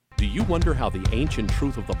Do you wonder how the ancient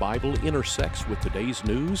truth of the Bible intersects with today's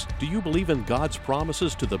news? Do you believe in God's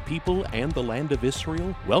promises to the people and the land of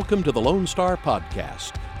Israel? Welcome to the Lone Star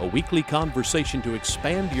Podcast, a weekly conversation to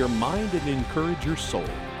expand your mind and encourage your soul.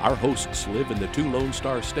 Our hosts live in the two Lone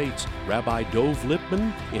Star states, Rabbi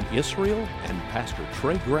Lipman in Israel and Pastor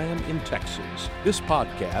Trey in Texas. This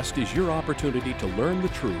podcast is your opportunity to learn the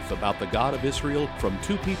truth about the God of Israel from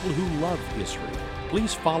two people who love Israel.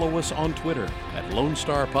 Please follow us on Twitter at Lone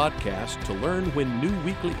Star Podcast to learn when new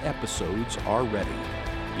weekly episodes are ready.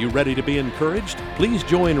 You ready to be encouraged? Please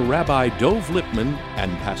join Rabbi Lipman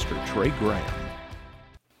and Pastor Trey Graham.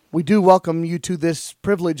 We do welcome you to this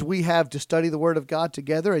privilege we have to study the Word of God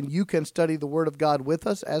together, and you can study the Word of God with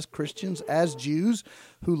us as Christians, as Jews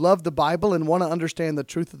who love the Bible and want to understand the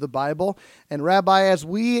truth of the Bible. And Rabbi, as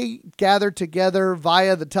we gather together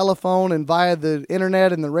via the telephone and via the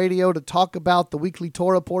internet and the radio to talk about the weekly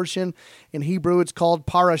Torah portion, in Hebrew it's called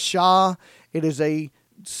Parashah. It is a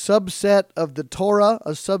subset of the Torah,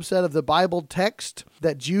 a subset of the Bible text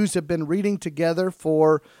that Jews have been reading together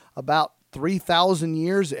for about 3,000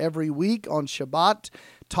 years every week on Shabbat.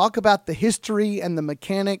 Talk about the history and the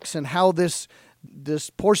mechanics and how this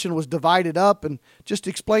portion was divided up, and just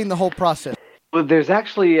explain the whole process. Well, there's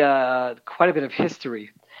actually quite a bit of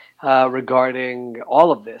history regarding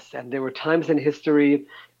all of this, and there were times in history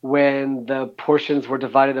when the portions were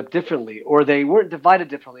divided up differently, or they weren't divided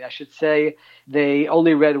differently. I should say they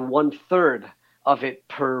only read 1/3 of it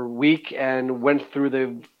per week and went through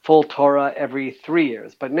the full Torah every 3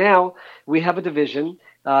 years. But now we have a division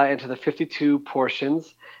into the 52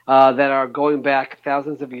 portions that are going back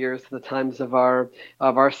thousands of years to the times of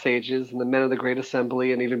our sages and the men of the Great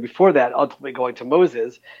Assembly, and even before that, ultimately going to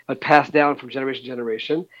Moses, but passed down from generation to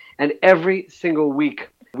generation. And every single week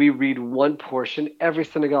we read one portion. Every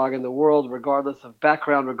synagogue in the world, regardless of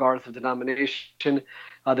background, regardless of denomination,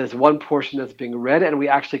 there's one portion that's being read, and we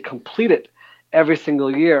actually complete it every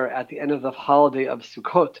single year at the end of the holiday of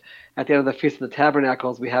Sukkot. At the end of the Feast of the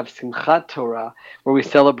Tabernacles, we have Simchat Torah, where we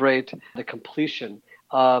celebrate the completion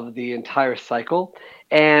of the entire cycle.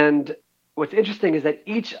 And what's interesting is that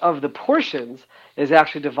each of the portions is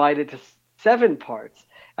actually divided to 7 parts.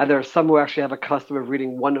 And there are some who actually have a custom of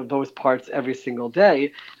reading one of those parts every single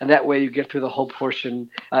day, and that way you get through the whole portion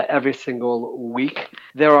every single week.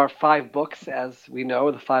 There are 5 books, as we know,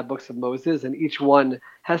 the 5 books of Moses, and each one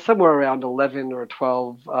has somewhere around 11 or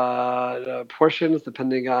 12 portions,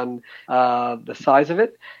 depending on the size of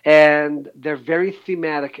it, and they're very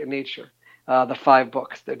thematic in nature. The 5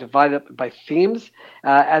 books. They're divided up by themes,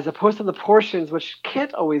 as opposed to the portions, which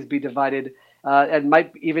can't always be divided and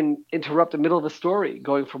might even interrupt the middle of a story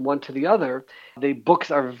going from one to the other. The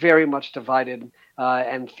books are very much divided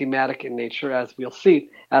and thematic in nature, as we'll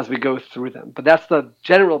see as we go through them. But that's the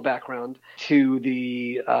general background to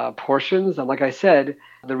the portions. And like I said,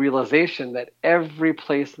 the realization that every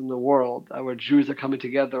place in the world where Jews are coming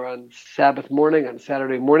together on Sabbath morning, on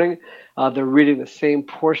Saturday morning, they're reading the same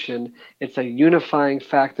portion. It's a unifying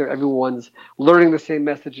factor. Everyone's learning the same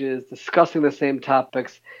messages, discussing the same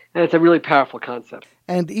topics, and it's a really powerful concept.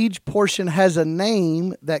 And each portion has a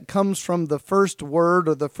name that comes from the first word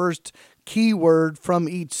or the first key word from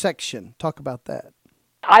each section. Talk about that.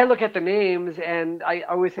 I look at the names and I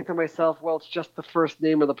always think to myself, well, it's just the first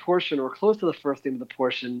name of the portion or close to the first name of the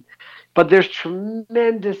portion. But there's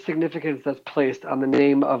tremendous significance that's placed on the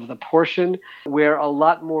name of the portion, where a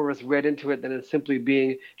lot more is read into it than it simply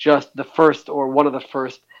being just the first or one of the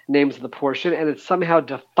first names of the portion. And it somehow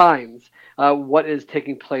defines what is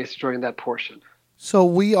taking place during that portion. So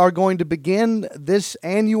we are going to begin this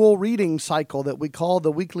annual reading cycle that we call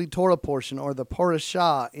the weekly Torah portion, or the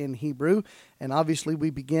Parashah in Hebrew. And obviously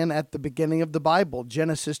we begin at the beginning of the Bible,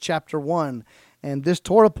 Genesis chapter 1. And this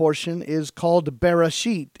Torah portion is called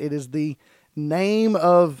Beresheet. It is the name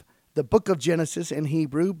of the book of Genesis in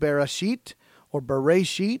Hebrew, Beresheet or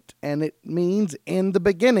Beresheet, and it means in the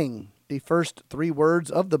beginning, the first 3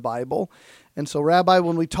 words of the Bible. And so, Rabbi,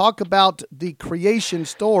 when we talk about the creation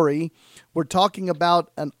story, we're talking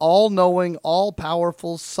about an all-knowing,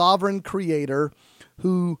 all-powerful, sovereign creator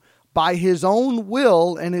who, by his own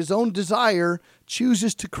will and his own desire,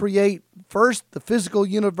 chooses to create first the physical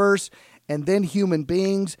universe and then human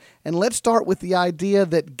beings. And let's start with the idea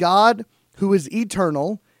that God, who is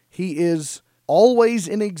eternal, he is always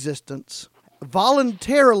in existence,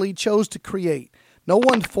 voluntarily chose to create. No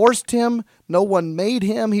one forced him. No one made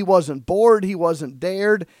him. He wasn't bored. He wasn't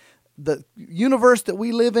dared. The universe that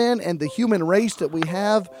we live in and the human race that we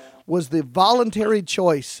have was the voluntary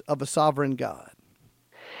choice of a sovereign God.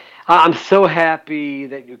 I'm so happy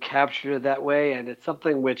that you captured it that way, and it's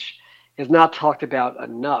something which is not talked about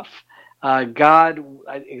enough. God,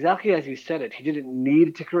 exactly as you said it, he didn't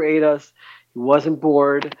need to create us. He wasn't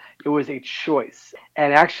bored. It was a choice.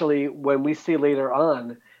 And actually, when we see later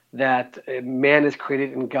on that man is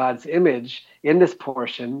created in God's image in this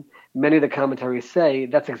portion, many of the commentaries say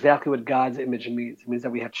that's exactly what God's image means. It means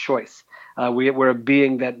that we have choice. We're a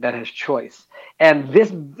being that has choice. And this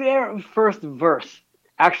very first verse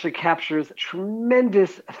actually captures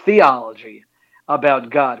tremendous theology about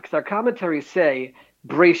God. Because our commentaries say,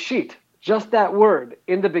 Beresheet, just that word,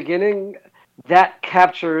 in the beginning, that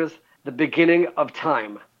captures the beginning of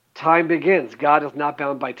time. Time begins. God is not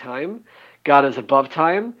bound by time. God is above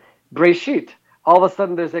time. Beresheet, all of a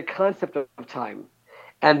sudden there's a concept of time.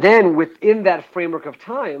 And then within that framework of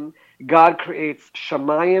time, God creates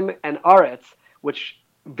Shamayim and Aretz, which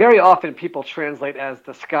very often people translate as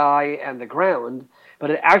the sky and the ground,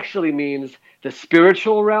 but it actually means the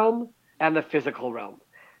spiritual realm and the physical realm.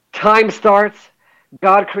 Time starts,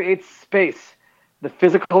 God creates space. The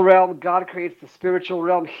physical realm, God creates the spiritual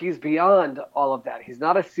realm. He's beyond all of that. He's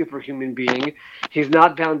not a superhuman being. He's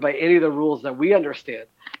not bound by any of the rules that we understand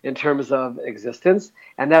in terms of existence.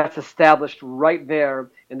 And that's established right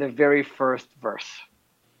there in the very first verse.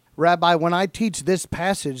 Rabbi, when I teach this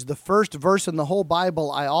passage, the first verse in the whole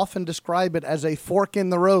Bible, I often describe it as a fork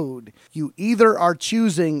in the road. You either are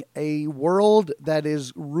choosing a world that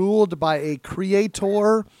is ruled by a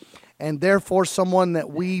creator and therefore someone that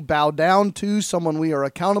we bow down to, someone we are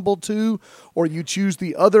accountable to, or you choose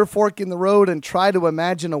the other fork in the road and try to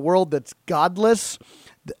imagine a world that's godless,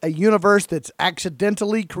 a universe that's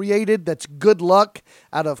accidentally created, that's good luck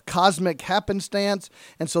out of cosmic happenstance.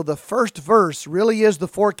 And so the first verse really is the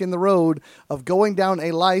fork in the road of going down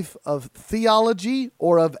a life of theology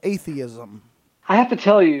or of atheism. I have to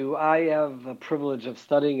tell you, I have the privilege of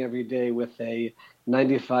studying every day with a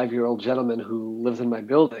 95-year-old gentleman who lives in my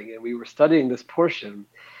building, and we were studying this portion,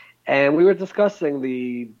 and we were discussing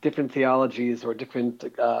the different theologies or different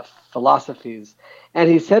philosophies. And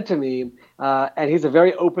he said to me, and he's a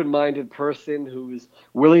very open-minded person who's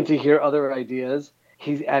willing to hear other ideas.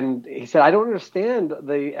 He said, I don't understand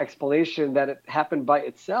the explanation that it happened by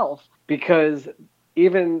itself, because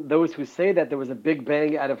even those who say that there was a big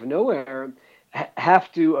bang out of nowhere have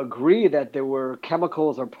to agree that there were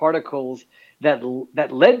chemicals or particles that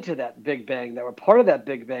led to that big bang, that were part of that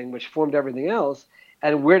big bang, which formed everything else.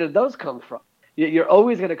 And where did those come from? You're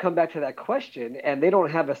always going to come back to that question, and they don't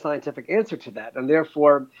have a scientific answer to that. And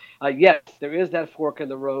therefore, yes, there is that fork in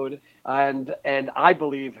the road, and I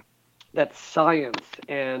believe that science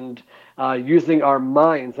and using our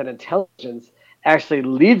minds and intelligence actually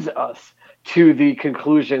leads us to the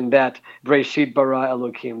conclusion that Beresheet bara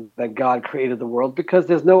Elokim, that God created the world, because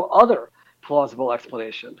there's no other plausible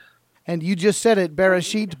explanation. And you just said it,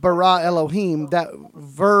 Beresheet bara Elohim. That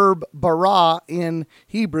verb bara in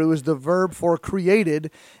Hebrew is the verb for created.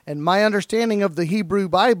 And my understanding of the Hebrew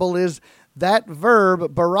Bible is that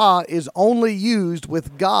verb bara is only used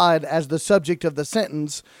with God as the subject of the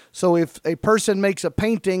sentence. So if a person makes a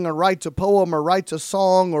painting or writes a poem or writes a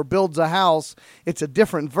song or builds a house, it's a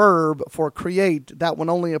different verb for create. That one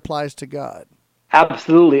only applies to God.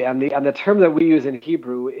 Absolutely. And the term that we use in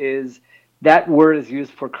Hebrew is, that word is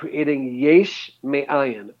used for creating yesh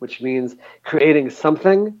me'ayin, which means creating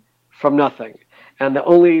something from nothing. And the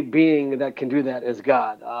only being that can do that is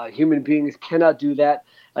God. Human beings cannot do that.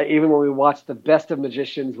 Even when we watch the best of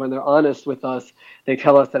magicians, when they're honest with us, they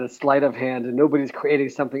tell us that it's sleight of hand and nobody's creating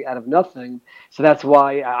something out of nothing. So that's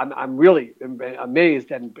why I'm really amazed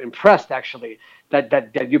and impressed, actually,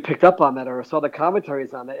 that you picked up on that or saw the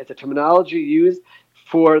commentaries on that. It's a terminology used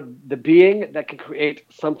for the being that can create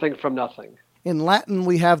something from nothing. In Latin,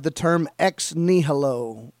 we have the term ex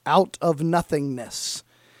nihilo, out of nothingness.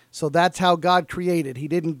 So that's how God created. He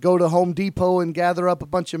didn't go to Home Depot and gather up a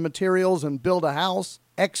bunch of materials and build a house.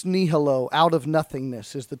 Ex nihilo, out of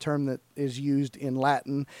nothingness, is the term that is used in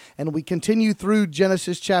Latin. And we continue through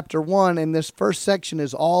Genesis chapter 1, and this first section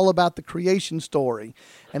is all about the creation story.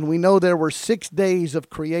 And we know there were 6 days of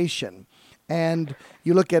creation. And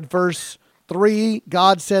you look at verse 3,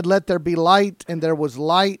 God said, "Let there be light," and there was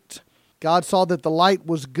light. God saw that the light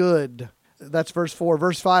was good. That's verse 4.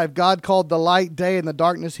 Verse 5, God called the light day, and the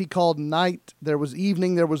darkness he called night. There was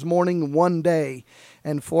evening, there was morning, one day.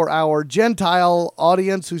 And for our Gentile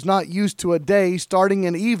audience who's not used to a day starting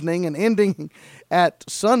in evening and ending at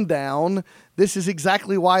sundown, this is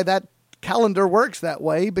exactly why that calendar works that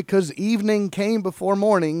way, because evening came before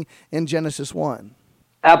morning in Genesis 1.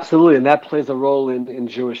 Absolutely, and that plays a role in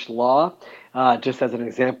Jewish law. Just as an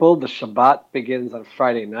example, the Shabbat begins on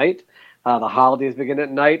Friday night. The holidays begin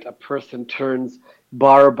at night. A person turns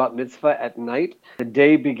bar bat mitzvah at night. The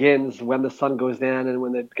day begins when the sun goes down and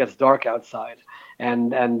when it gets dark outside,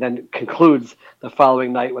 and then concludes the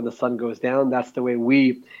following night when the sun goes down. That's the way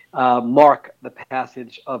we mark the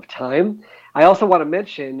passage of time. I also want to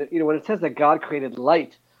mention, when it says that God created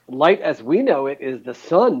light, light as we know it is the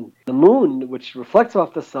sun, the moon, which reflects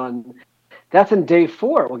off the sun. That's in day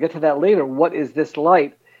 4. We'll get to that later. What is this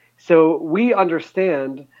light? So we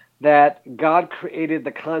understand that God created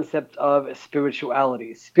the concept of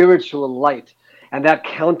spirituality, spiritual light, and that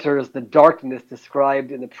counters the darkness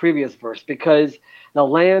described in the previous verse, because the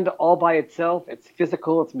land all by itself, it's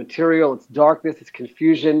physical, it's material, it's darkness, it's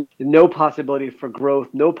confusion, no possibility for growth,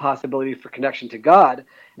 no possibility for connection to God.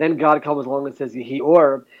 Then God comes along and says,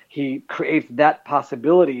 He creates that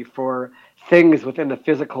possibility for things within the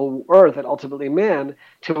physical earth and ultimately man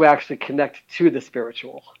to actually connect to the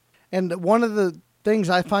spiritual. And one of the things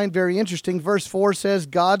I find very interesting, verse 4 says,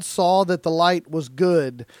 God saw that the light was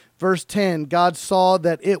good. Verse 10, God saw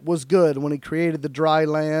that it was good when he created the dry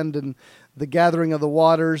land and the gathering of the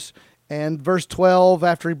waters. And verse 12,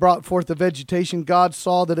 after he brought forth the vegetation, God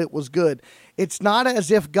saw that it was good. It's not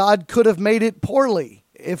as if God could have made it poorly,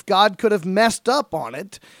 if God could have messed up on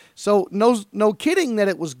it. So no kidding that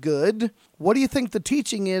it was good. What do you think the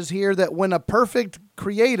teaching is here, that when a perfect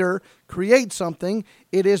creator creates something,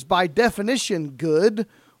 it is by definition good?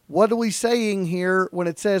 What are we saying here when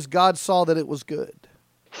it says God saw that it was good?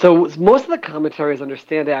 So most of the commentaries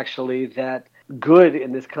understand actually that good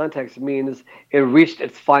in this context means it reached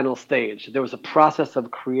its final stage. There was a process of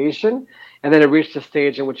creation, and then it reached a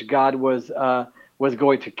stage in which God was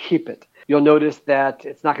going to keep it. You'll notice that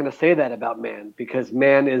it's not going to say that about man, because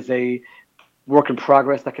man is a work in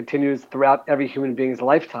progress that continues throughout every human being's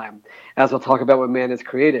lifetime, as we'll talk about when man is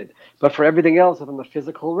created. But for everything else within the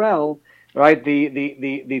physical realm, right,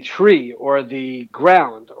 the tree or the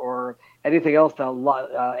ground or anything else,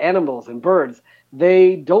 animals and birds,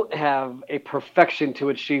 they don't have a perfection to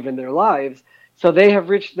achieve in their lives, so they have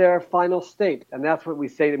reached their final state. And that's what we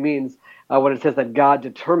say it means when it says that God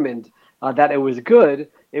determined that it was good.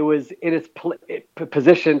 It was in its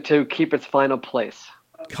position to keep its final place.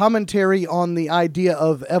 Commentary on the idea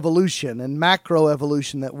of evolution and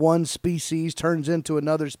macroevolution, that one species turns into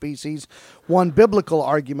another species. One biblical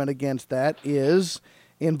argument against that is,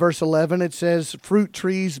 in verse 11, it says, fruit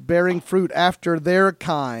trees bearing fruit after their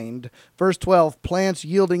kind. Verse 12, plants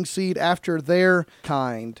yielding seed after their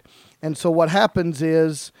kind. And so what happens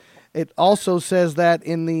is, it also says that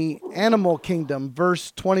in the animal kingdom,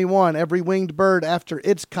 verse 21, every winged bird after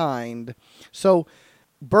its kind. So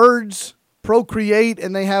birds procreate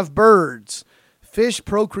and they have birds. Fish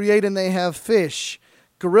procreate and they have fish.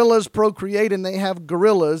 Gorillas procreate and they have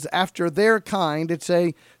gorillas after their kind. It's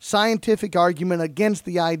a scientific argument against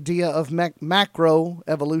the idea of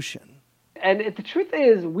macroevolution. And the truth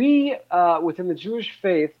is, we, within the Jewish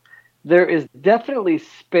faith, there is definitely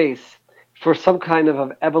space for some kind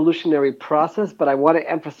of evolutionary process, but I want to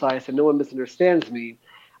emphasize, so no one misunderstands me,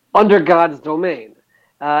 under God's domain.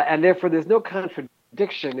 And therefore, there's no contradiction.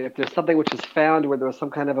 If there's something which is found where there was some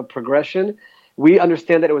kind of a progression, we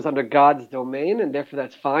understand that it was under God's domain, and therefore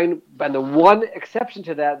that's fine. And the one exception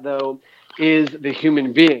to that, though, is the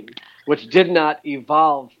human being, which did not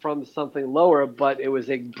evolve from something lower, but it was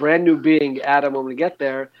a brand new being, Adam, when we get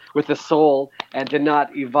there, with a soul, and did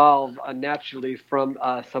not evolve naturally from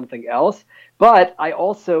something else. But I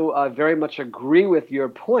also very much agree with your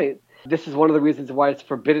point. This is one of the reasons why it's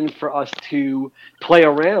forbidden for us to play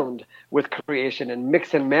around with creation and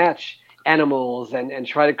mix and match animals and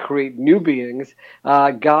try to create new beings.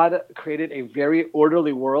 God created a very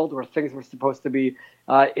orderly world where things were supposed to be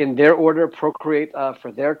in their order, procreate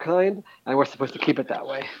for their kind, and we're supposed to keep it that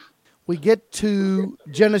way. We get to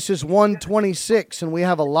Genesis 1:26, and we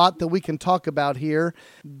have a lot that we can talk about here.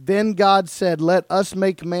 Then God said, let us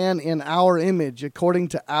make man in our image, according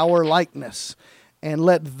to our likeness, and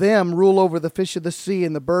let them rule over the fish of the sea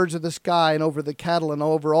and the birds of the sky and over the cattle and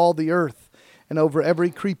over all the earth and over every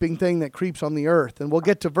creeping thing that creeps on the earth. And we'll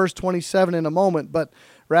get to verse 27 in a moment, but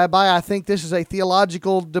Rabbi, I think this is a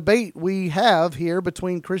theological debate we have here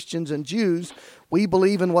between Christians and Jews. We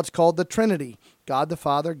believe in what's called the Trinity. God the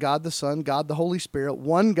Father, God the Son, God the Holy Spirit,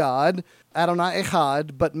 one God, Adonai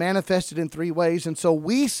Echad, but manifested in three ways. And so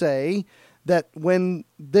we say that when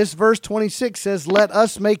this verse 26 says, let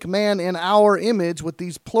us make man in our image with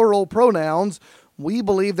these plural pronouns, we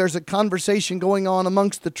believe there's a conversation going on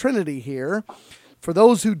amongst the Trinity here. For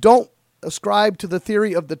those who don't ascribe to the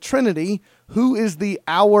theory of the Trinity, who is the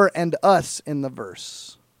our and us in the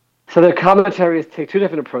verse? So the commentaries take two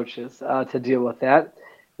different approaches to deal with that.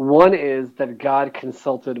 One is that God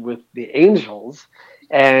consulted with the angels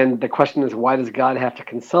And the question is, why does God have to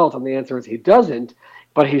consult? And the answer is he doesn't,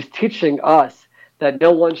 but he's teaching us that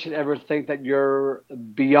no one should ever think that you're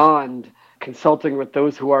beyond consulting with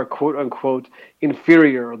those who are quote unquote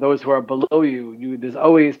inferior or those who are below you. There's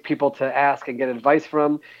always people to ask and get advice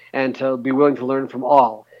from and to be willing to learn from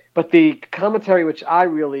all. But the commentary which I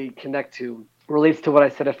really connect to relates to what I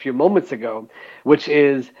said a few moments ago, which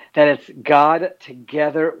is that it's God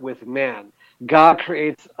together with man. God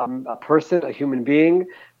creates a person, a human being,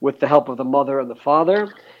 with the help of the mother and the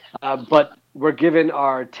father, but we're given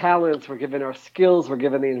our talents, we're given our skills, we're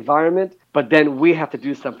given the environment, but then we have to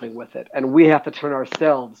do something with it, and we have to turn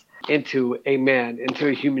ourselves into a man, into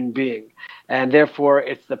a human being. And therefore,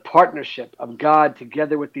 it's the partnership of God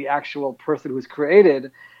together with the actual person who's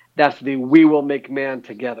created. That's the we will make man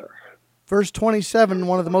together. Verse 27,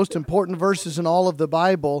 one of the most important verses in all of the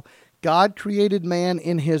Bible, God created man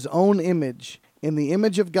in his own image. In the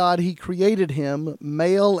image of God, he created him.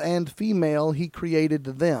 Male and female, he created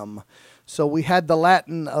them. So we had the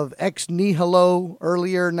Latin of ex nihilo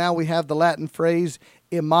earlier. Now we have the Latin phrase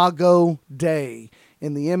imago Dei,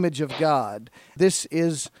 in the image of God. This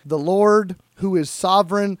is the Lord who is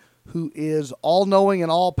sovereign, who is all-knowing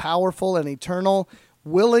and all-powerful and eternal,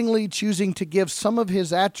 willingly choosing to give some of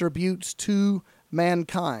his attributes to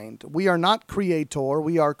mankind. We are not creator,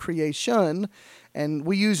 we are creation, and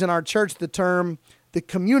we use in our church the term the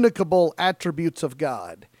communicable attributes of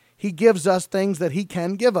God. He gives us things that he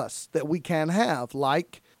can give us, that we can have,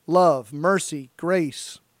 like love, mercy,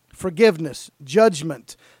 grace, forgiveness,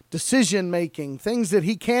 judgment, decision-making, things that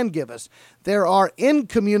he can give us. There are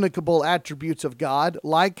incommunicable attributes of God,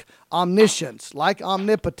 like omniscience, like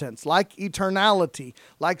omnipotence, like eternality,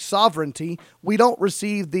 like sovereignty. We don't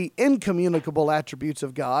receive the incommunicable attributes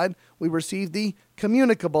of God. We receive the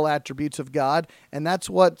communicable attributes of God, and that's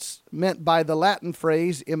what's meant by the Latin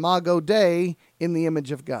phrase imago Dei, in the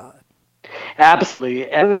image of God.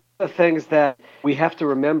 Absolutely. And one of the things that we have to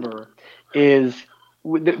remember is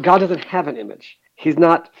God doesn't have an image. He's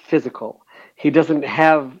not physical. He doesn't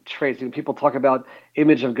have traits. People talk about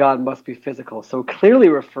image of God must be physical. So it clearly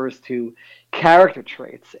refers to character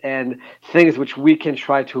traits and things which we can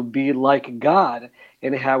try to be like God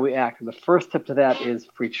in how we act. And the first step to that is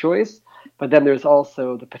free choice. But then there's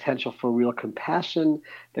also the potential for real compassion,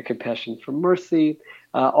 the compassion for mercy,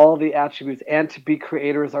 all the attributes, and to be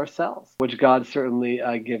creators ourselves, which God certainly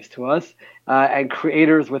gives to us, and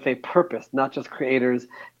creators with a purpose, not just creators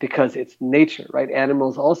because it's nature, right?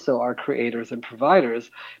 Animals also are creators and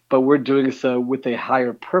providers, but we're doing so with a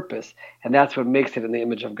higher purpose, and that's what makes it in the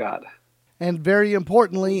image of God. And very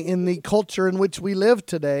importantly, in the culture in which we live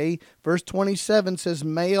today, verse 27 says,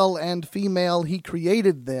 male and female, he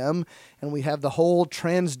created them. And we have the whole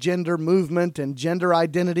transgender movement and gender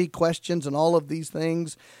identity questions and all of these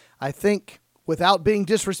things. I think, without being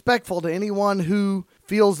disrespectful to anyone who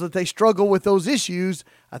feels that they struggle with those issues,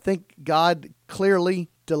 I think God clearly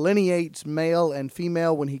delineates male and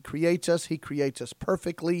female when he creates us. He creates us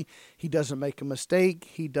perfectly. He doesn't make a mistake.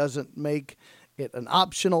 He doesn't make it an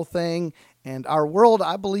optional thing. And our world,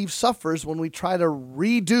 I believe, suffers when we try to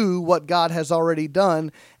redo what God has already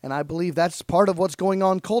done. And I believe that's part of what's going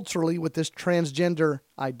on culturally with this transgender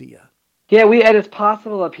idea. Yeah, and it's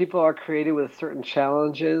possible that people are created with certain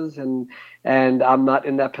challenges, and I'm not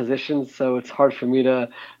in that position, so it's hard for me to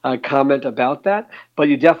comment about that. But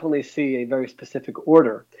you definitely see a very specific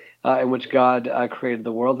order in which God created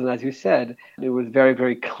the world, and as you said, it was very,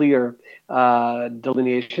 very clear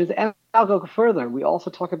delineations. And I'll go further. We also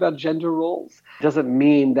talk about gender roles. It doesn't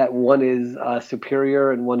mean that one is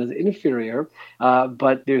superior and one is inferior,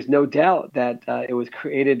 but there's no doubt that it was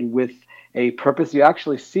created with a purpose. You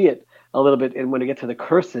actually see it a little bit when you get to the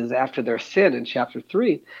curses after their sin in chapter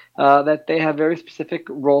 3, that they have very specific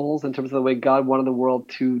roles in terms of the way God wanted the world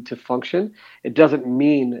to function. It doesn't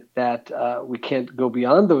mean that we can't go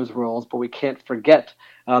beyond those roles, but we can't forget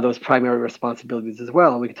those primary responsibilities as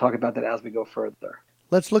well. And we can talk about that as we go further.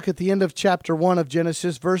 Let's look at the end of chapter 1 of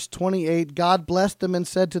Genesis, verse 28. God blessed them and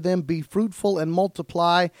said to them, be fruitful and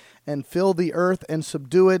multiply and fill the earth and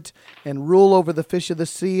subdue it and rule over the fish of the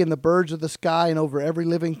sea and the birds of the sky and over every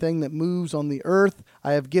living thing that moves on the earth.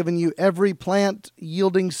 I have given you every plant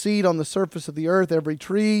yielding seed on the surface of the earth, every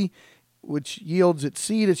tree which yields its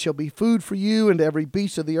seed, it shall be food for you, and every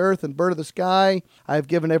beast of the earth and bird of the sky. I have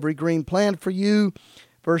given every green plant for you.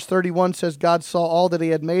 Verse 31 says, God saw all that he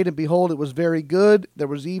had made, and behold, it was very good. There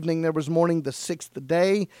was evening, there was morning, the sixth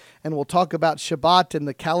day. And we'll talk about Shabbat in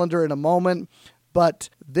the calendar in a moment. But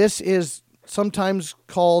this is sometimes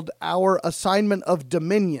called our assignment of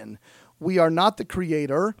dominion. We are not the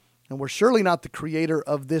creator, and we're surely not the creator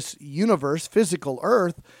of this universe, physical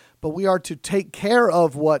earth, but we are to take care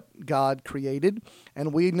of what God created.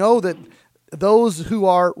 And we know that those who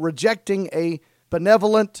are rejecting a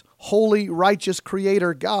benevolent, holy, righteous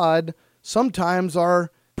creator God sometimes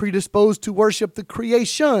are predisposed to worship the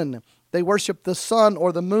creation. They worship the sun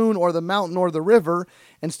or the moon or the mountain or the river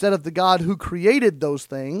instead of the God who created those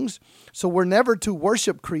things. So we're never to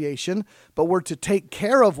worship creation, but we're to take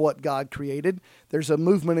care of what God created. There's a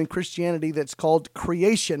movement in Christianity that's called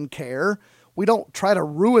creation care. We don't try to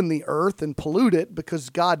ruin the earth and pollute it because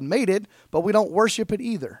God made it, but we don't worship it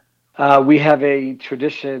either. We have a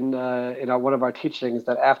tradition in one of our teachings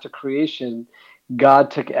that after creation,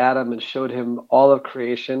 God took Adam and showed him all of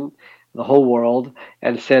creation, the whole world,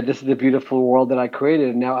 and said, this is the beautiful world that I created,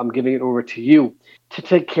 and now I'm giving it over to you to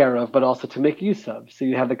take care of, but also to make use of. So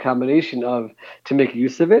you have the combination of to make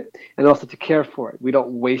use of it and also to care for it. We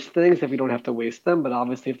don't waste things if we don't have to waste them, but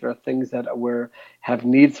obviously if there are things that we have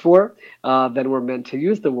needs for, then we're meant to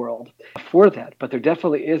use the world for that. But there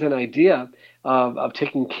definitely is an idea of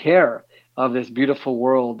taking care of this beautiful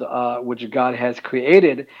world which God has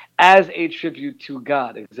created as a tribute to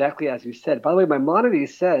God, exactly as you said. By the way,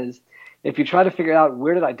 Maimonides says, if you try to figure out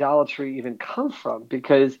where did idolatry even come from,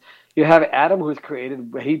 because you have Adam who was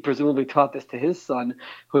created, he presumably taught this to his son,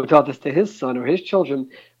 who taught this to his son or his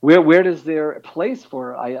children, where does there a place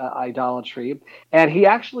for idolatry? And he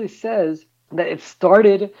actually says that it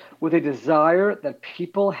started with a desire that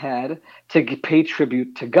people had to pay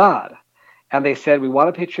tribute to God. And they said, we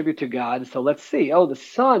want to pay tribute to God, so let's see. Oh, the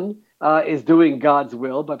sun is doing God's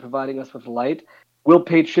will by providing us with light. We'll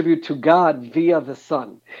pay tribute to God via the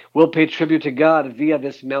sun. We'll pay tribute to God via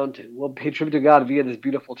this mountain. We'll pay tribute to God via this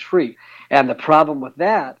beautiful tree. And the problem with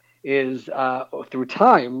that is through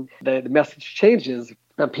time, the message changes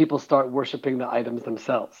and people start worshiping the items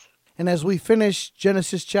themselves. And as we finish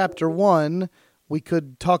Genesis chapter 1, we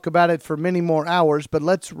could talk about it for many more hours, but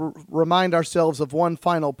let's remind ourselves of one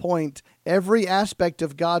final point. Every aspect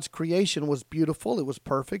of God's creation was beautiful. It was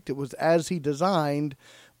perfect. It was as he designed.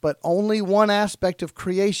 But only one aspect of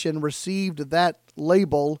creation received that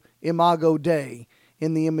label, Imago Dei,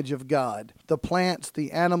 in the image of God. The plants,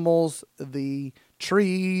 the animals, the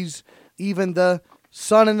trees, even the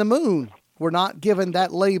sun and the moon were not given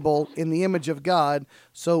that label in the image of God.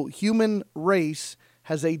 So human race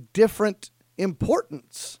has a different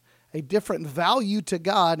importance, a different value to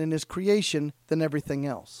God in his creation than everything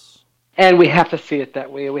else. And we have to see it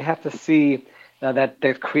that way. We have to see that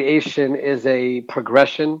the creation is a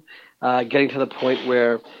progression, getting to the point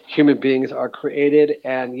where human beings are created.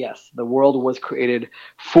 And yes, the world was created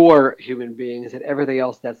for human beings, and everything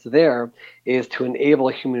else that's there is to enable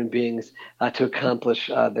human beings to accomplish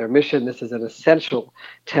their mission. This is an essential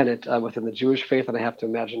tenet within the Jewish faith, and I have to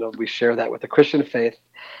imagine that we share that with the Christian faith.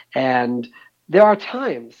 And there are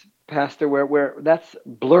times, Pastor, where that's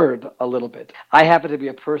blurred a little bit. I happen to be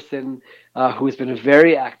a person who's been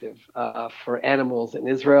very active for animals in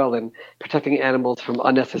Israel and protecting animals from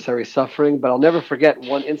unnecessary suffering. But I'll never forget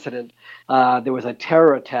one incident. There was a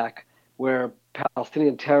terror attack where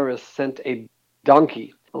Palestinian terrorists sent a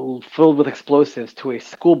donkey filled with explosives to a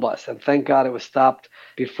school bus. And thank God it was stopped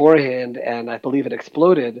beforehand, and I believe it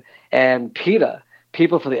exploded. And PETA,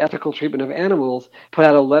 People for the Ethical Treatment of Animals, put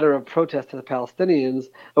out a letter of protest to the Palestinians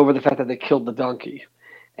over the fact that they killed the donkey,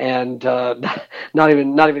 and not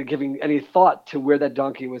even giving any thought to where that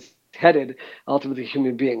donkey was headed, ultimately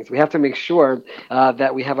human beings. We have to make sure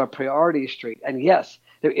that we have our priorities straight. And yes,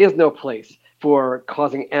 there is no place for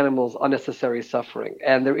causing animals unnecessary suffering,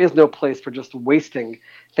 and there is no place for just wasting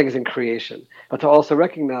things in creation, but to also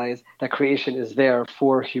recognize that creation is there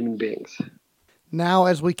for human beings. Now,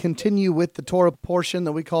 as we continue with the Torah portion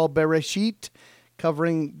that we call Beresheet,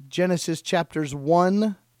 covering Genesis chapters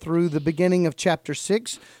 1 through the beginning of chapter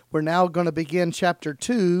 6, we're now going to begin chapter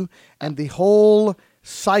 2 and the whole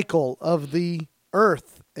cycle of the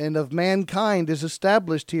earth and of mankind is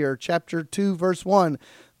established here. Chapter 2, verse 1,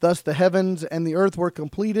 thus the heavens and the earth were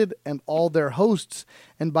completed and all their hosts.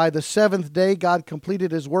 And by the seventh day God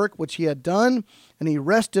completed his work which he had done, and he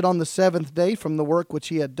rested on the seventh day from the work which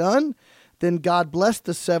he had done. Then God blessed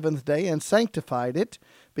the seventh day and sanctified it,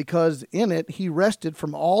 because in it he rested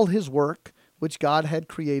from all his work which God had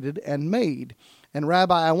created and made. And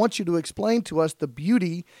Rabbi, I want you to explain to us the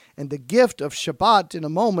beauty and the gift of Shabbat in a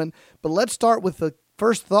moment, but let's start with the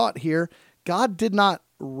first thought here. God did not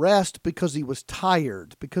rest because he was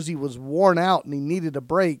tired, because he was worn out and he needed a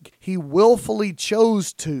break. He willfully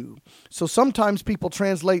chose to. So sometimes people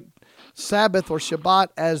translate Sabbath or Shabbat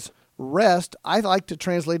as rest. I like to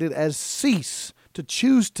translate it as cease, to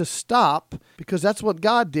choose to stop, because that's what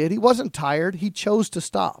God did. He wasn't tired. He chose to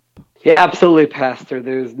stop. Yeah, absolutely, Pastor.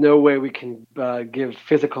 There's no way we can give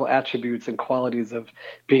physical attributes and qualities of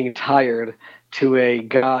being tired to a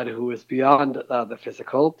God who is beyond the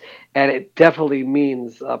physical. And it definitely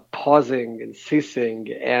means pausing and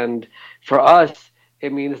ceasing. And for us,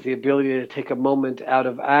 it means the ability to take a moment out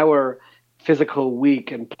of our physical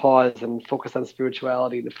week and pause and focus on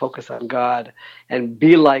spirituality and focus on God and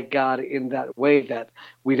be like God in that way, that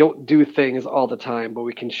we don't do things all the time, but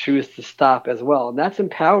we can choose to stop as well. And that's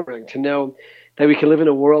empowering to know that we can live in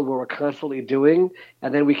a world where we're constantly doing,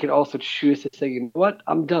 and then we can also choose to say, you know what,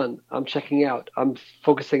 I'm done. I'm checking out. I'm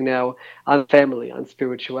focusing now on family, on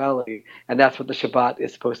spirituality. And that's what the Shabbat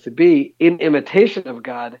is supposed to be, in imitation of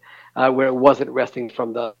God, where it wasn't resting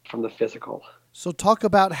from the physical. So talk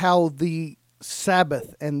about how the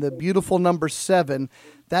Sabbath and the beautiful number 7,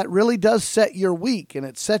 that really does set your week and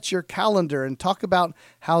it sets your calendar, and talk about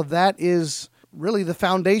how that is really the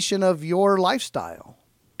foundation of your lifestyle.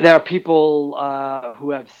 There are people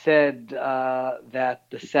who have said that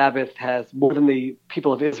the Sabbath has, more than the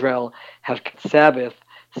people of Israel have kept Sabbath,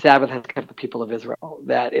 Sabbath has kept the people of Israel.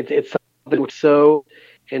 That it's something so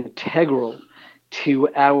integral to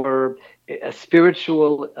our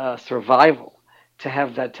spiritual survival to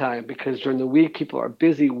have that time, because during the week people are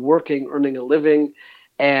busy working, earning a living,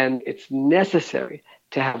 and it's necessary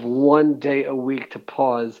to have one day a week to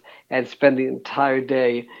pause and spend the entire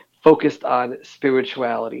day focused on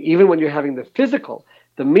spirituality. Even when you're having the physical,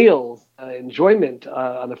 the meals, enjoyment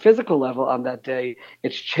on the physical level on that day,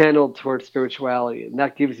 it's channeled towards spirituality. And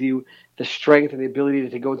that gives you the strength and the ability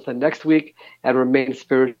to go into the next week and remain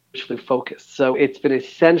spiritually focused. So it's been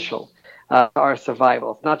essential to our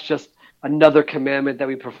survival. It's not just another commandment that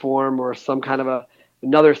we perform or some kind of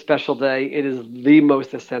another special day. It is the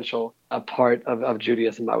most essential part of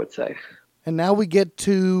Judaism, I would say. And now we get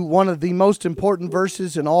to one of the most important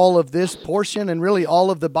verses in all of this portion and really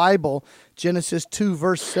all of the Bible, Genesis 2,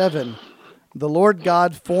 verse 7. The Lord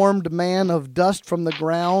God formed man of dust from the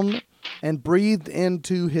ground and breathed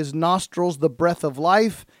into his nostrils the breath of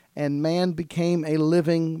life, and man became a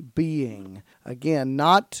living being. Again,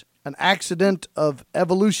 not an accident of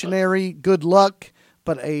evolutionary good luck,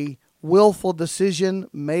 but a willful decision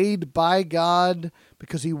made by God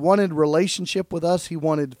because he wanted relationship with us. He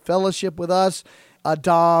wanted fellowship with us.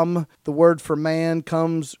 Adam, the word for man,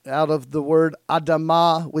 comes out of the word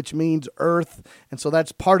Adamah, which means earth. And so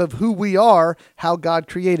that's part of who we are, how God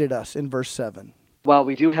created us in verse 7. While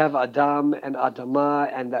we do have Adam and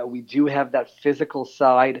Adamah, and that we do have that physical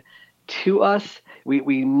side to us,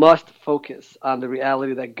 we must focus on the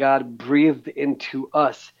reality that God breathed into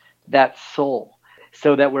us that soul,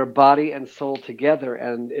 so that we're body and soul together,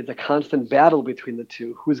 and it's a constant battle between the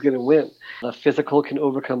two. Who's going to win? The physical can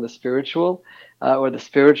overcome the spiritual, or the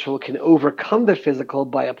spiritual can overcome the physical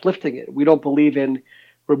by uplifting it. We don't believe in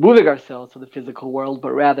removing ourselves from the physical world,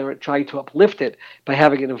 but rather trying to uplift it by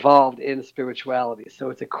having it involved in spirituality. So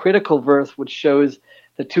it's a critical verse which shows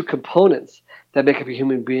the two components that make up a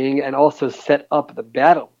human being and also set up the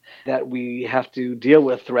battle that we have to deal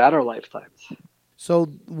with throughout our lifetimes.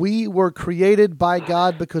 So we were created by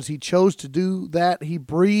God because he chose to do that. He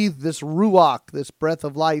breathed this ruach, this breath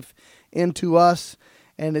of life, into us.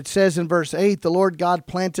 And it says in verse 8, the Lord God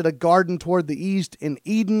planted a garden toward the east in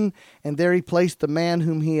Eden, and there he placed the man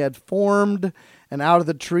whom he had formed. And out of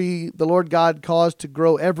the tree the Lord God caused to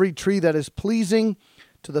grow every tree that is pleasing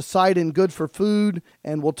to the sight and good for food.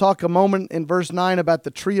 And we'll talk a moment in verse 9 about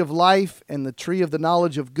the tree of life and the tree of the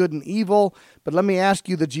knowledge of good and evil. But let me ask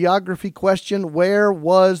you the geography question. Where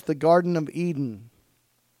was the Garden of Eden?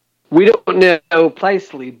 We don't know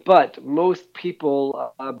precisely, but most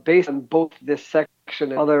people, based on both this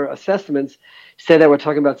section and other assessments, say that we're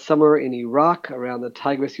talking about somewhere in Iraq, around the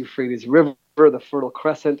Tigris-Euphrates River, the Fertile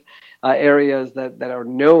Crescent, areas that are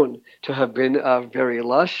known to have been very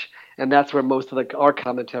lush. And that's where most of our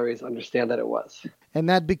commentaries understand that it was. And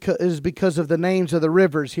that is because of the names of the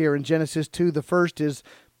rivers here in Genesis 2. The first is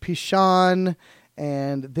Pishon,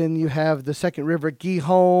 and then you have the second river,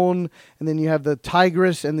 Gihon, and then you have the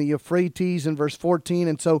Tigris and the Euphrates in verse 14.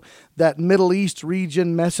 And so that Middle East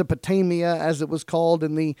region, Mesopotamia, as it was called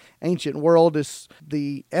in the ancient world, is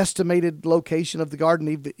the estimated location of the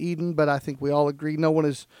Garden of Eden, but I think we all agree no one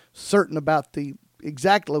is certain about the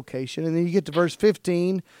exact location. And then you get to verse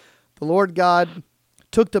 15. The Lord God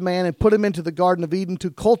took the man and put him into the Garden of Eden to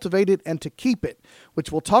cultivate it and to keep it,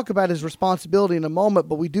 which we'll talk about his responsibility in a moment,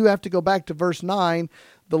 but we do have to go back to verse 9.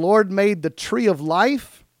 The Lord made the tree of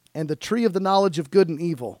life and the tree of the knowledge of good and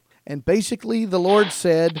evil. And basically the Lord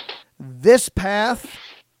said, this path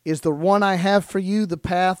is the one I have for you, the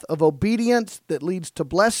path of obedience that leads to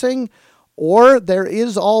blessing, or there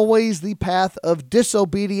is always the path of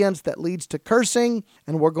disobedience that leads to cursing,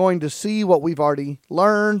 and we're going to see what we've already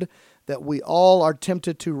learned, that we all are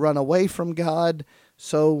tempted to run away from God.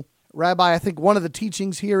 So, Rabbi, I think one of the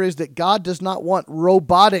teachings here is that God does not want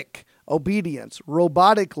robotic obedience,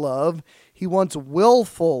 robotic love. He wants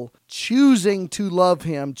willful, choosing to love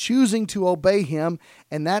Him, choosing to obey Him,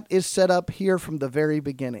 and that is set up here from the very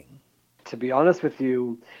beginning. To be honest with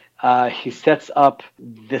you, He sets up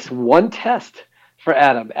this one test for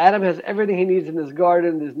Adam. Adam has everything he needs in this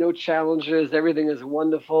garden. There's no challenges. Everything is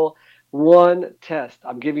wonderful. One test.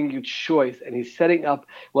 I'm giving you choice. And He's setting up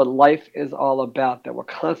what life is all about, that we'll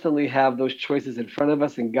constantly have those choices in front of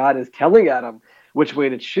us. And God is telling Adam which way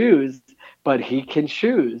to choose, but he can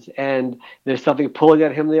choose. And there's something pulling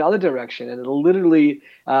at him the other direction. And it literally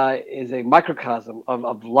is a microcosm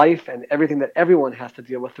of life and everything that everyone has to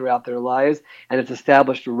deal with throughout their lives. And it's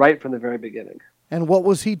established right from the very beginning. And what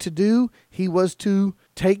was he to do? He was to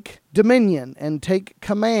take dominion and take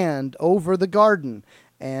command over the garden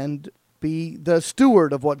and be the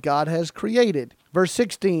steward of what God has created. Verse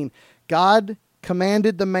 16, God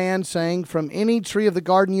commanded the man, saying, "From any tree of the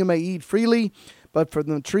garden you may eat freely, but from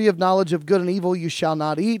the tree of knowledge of good and evil you shall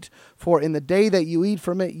not eat, for in the day that you eat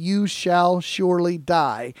from it you shall surely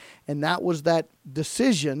die." And that was that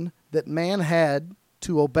decision that man had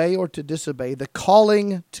to obey or to disobey, the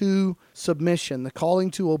calling to submission, the calling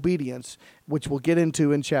to obedience, which we'll get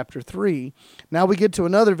into in chapter 3. Now we get to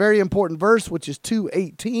another very important verse, which is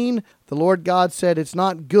 2:18. The Lord God said, "It's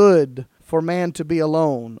not good for man to be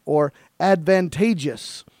alone," or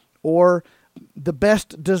advantageous, or the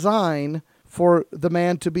best design for the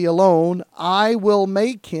man to be alone. "I will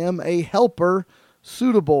make him a helper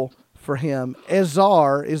suitable for him."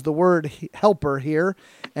 Ezar is the word helper here,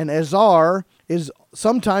 and Ezar is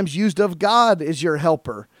sometimes used of God as your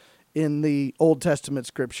helper in the Old Testament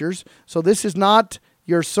scriptures. So this is not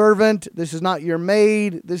your servant, this is not your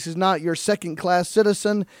maid, this is not your second-class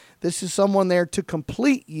citizen. This is someone there to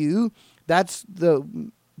complete you. That's the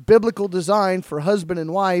biblical design for husband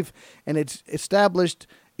and wife, and it's established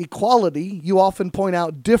equality. You often point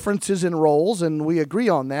out differences in roles, and we agree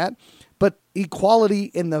on that, but equality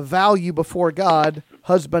in the value before God,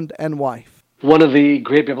 husband and wife. One of the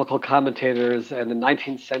great biblical commentators in the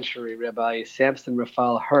 19th century, Rabbi Samson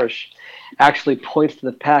Raphael Hirsch, actually points to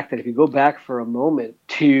the fact that if you go back for a moment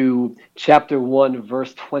to chapter 1,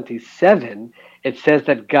 verse 27, it says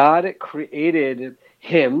that God created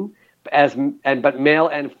him but male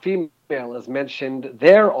and female is mentioned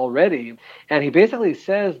there already. And he basically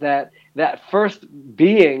says that that first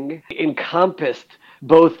being encompassed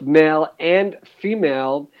both male and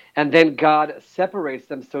female, and then God separates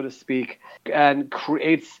them, so to speak, and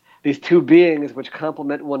creates these two beings which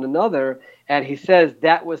complement one another. And he says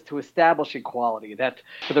that was to establish equality, that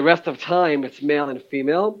for the rest of time it's male and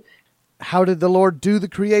female. How did the Lord do the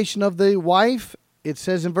creation of the wife? It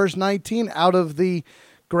says in verse 19, "Out of the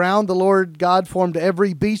ground the Lord God formed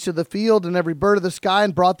every beast of the field and every bird of the sky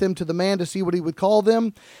and brought them to the man to see what he would call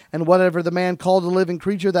them. And whatever the man called a living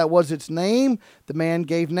creature, that was its name. The man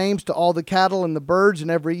gave names to all the cattle and the birds and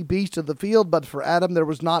every beast of the field. But for Adam there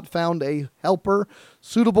was not found a helper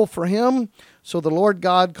suitable for him. So the Lord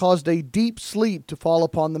God caused a deep sleep to fall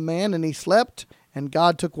upon the man, and he slept. And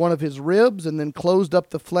God took one of his ribs and then closed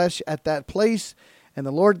up the flesh at that place. And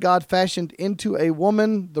the Lord God fashioned into a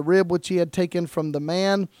woman the rib which he had taken from the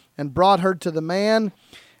man, and brought her to the man.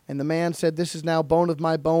 And the man said, 'This is now bone of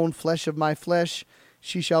my bone, flesh of my flesh.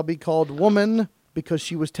 She shall be called woman, because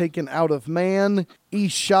she was taken out of man.'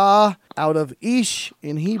 Isha, out of Ish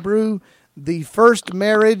in Hebrew. The first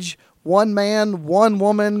marriage, one man, one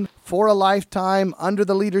woman, for a lifetime, under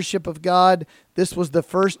the leadership of God. This was the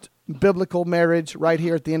first biblical marriage right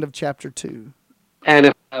here at the end of chapter 2. And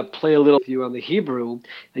if I play a little view on the Hebrew,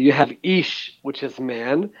 you have Ish, which is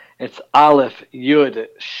man. It's Aleph, Yud,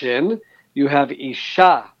 Shin. You have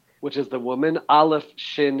Isha, which is the woman, Aleph,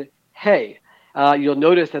 Shin, Hey. You'll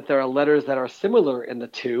notice that there are letters that are similar in the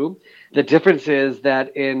two. The difference is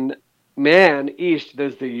that in man, Ish,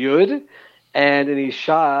 there's the Yud, and in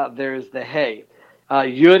Isha, there's the Hey.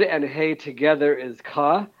 Yud and Hey together is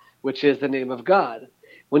Ka, which is the name of God.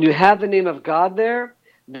 When you have the name of God there,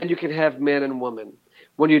 then you can have man and woman.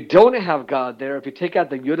 When you don't have God there, if you take out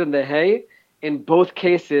the Yud and the Hey, in both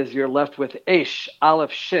cases you're left with Eish,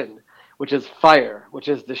 Aleph, Shin, which is fire, which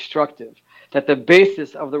is destructive. That the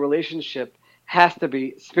basis of the relationship has to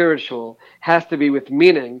be spiritual, has to be with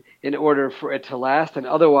meaning in order for it to last, and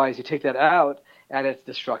otherwise you take that out and it's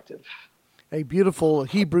destructive. A beautiful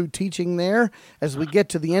Hebrew teaching there. As we get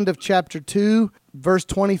to the end of chapter 2, verse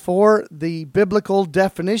 24, the biblical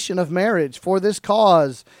definition of marriage: "For this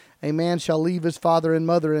cause, A man shall leave his father and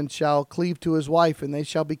mother and shall cleave to his wife, and they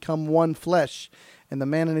shall become one flesh. And the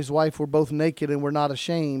man and his wife were both naked and were not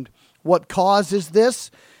ashamed. What causes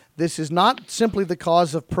this? This is not simply the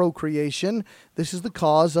cause of procreation. This is the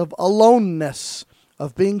cause of aloneness,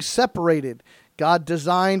 of being separated. God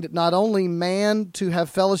designed not only man to have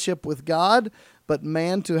fellowship with God, but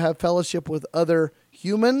man to have fellowship with other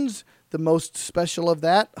humans, the most special of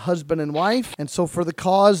that, husband and wife. And so for the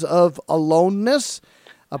cause of aloneness,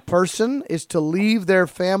 a person is to leave their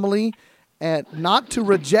family and not to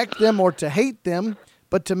reject them or to hate them,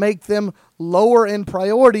 but to make them lower in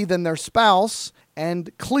priority than their spouse, and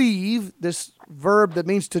cleave, this verb that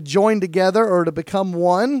means to join together or to become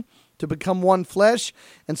one flesh.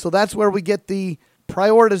 And so that's where we get the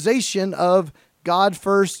prioritization of God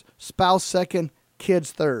first, spouse second,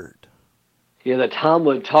 kids third. Yeah, the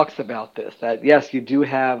Talmud talks about this, that yes, you do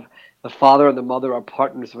have the father and the mother are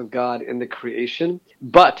partners with God in the creation,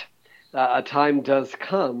 but a time does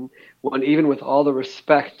come when, even with all the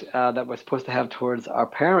respect that we're supposed to have towards our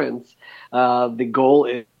parents, the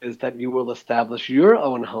goal is that you will establish your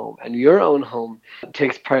own home, and your own home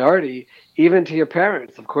takes priority even to your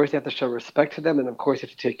parents. Of course, you have to show respect to them, and of course, you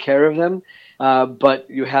have to take care of them, but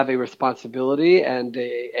you have a responsibility and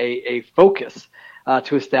a focus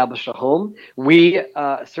to establish a home. We,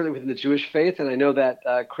 certainly within the Jewish faith, and I know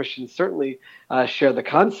that Christians certainly share the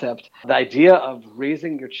concept, the idea of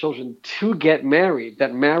raising your children to get married,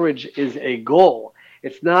 that marriage is a goal.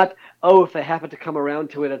 It's not, oh, if they happen to come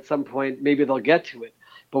around to it at some point, maybe they'll get to it.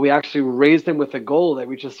 But we actually raise them with a goal. They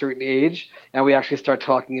reach a certain age, and we actually start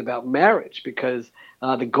talking about marriage, because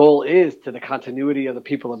the goal is to the continuity of the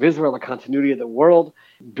people of Israel, the continuity of the world,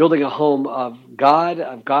 building a home of God,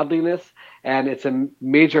 of godliness. And it's a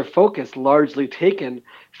major focus largely taken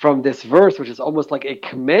from this verse, which is almost like a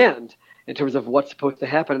command in terms of what's supposed to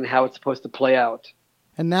happen and how it's supposed to play out.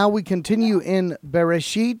 And now we continue in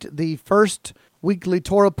Beresheet, the first weekly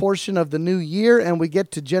Torah portion of the new year, and we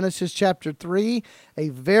get to Genesis chapter 3, a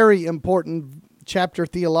very important chapter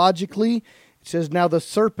theologically. It says, "Now the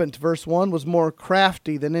serpent," verse 1, "was more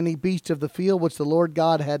crafty than any beast of the field which the Lord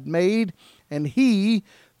God had made. And he,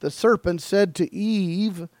 the serpent, said to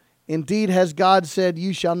Eve, Indeed has God said,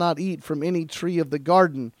 You shall not eat from any tree of the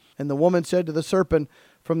garden. And the woman said to the serpent,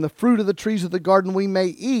 From the fruit of the trees of the garden we may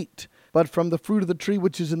eat, but from the fruit of the tree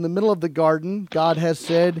which is in the middle of the garden, God has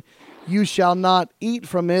said, You shall not eat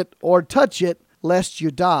from it or touch it, lest you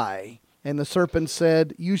die. And the serpent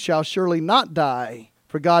said, You shall surely not die,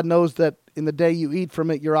 for God knows that in the day you eat from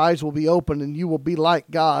it, your eyes will be opened, and you will be like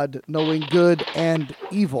God, knowing good and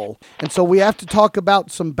evil." And so we have to talk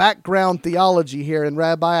about some background theology here. And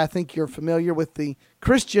Rabbi, I think you're familiar with the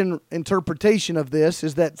Christian interpretation of this,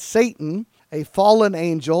 is that Satan, a fallen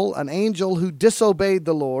angel, an angel who disobeyed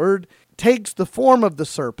the Lord, takes the form of the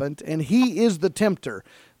serpent, and he is the tempter.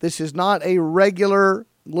 This is not a regular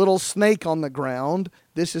little snake on the ground.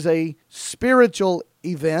 This is a spiritual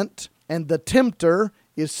event, and the tempter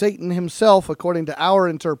is Satan himself, according to our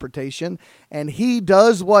interpretation, and he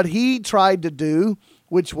does what he tried to do,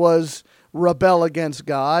 which was rebel against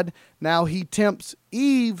God. Now he tempts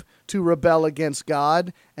Eve to rebel against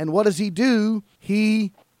God, and what does he do?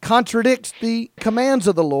 He contradicts the commands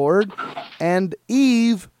of the Lord, and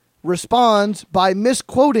Eve responds by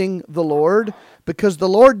misquoting the Lord, because the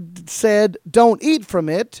Lord said, "Don't eat from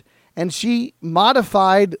it," and she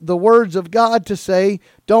modified the words of God to say,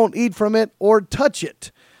 "Don't eat from it or touch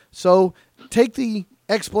it." So take the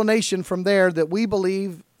explanation from there that we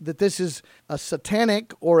believe that this is a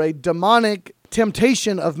satanic or a demonic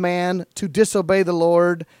temptation of man to disobey the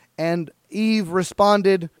Lord, and Eve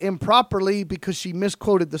responded improperly because she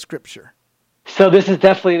misquoted the scripture. So this is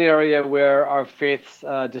definitely an area where our faiths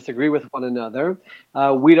disagree with one another.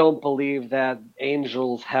 We don't believe that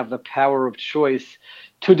angels have the power of choice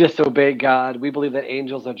to disobey God. We believe that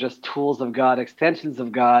angels are just tools of God, extensions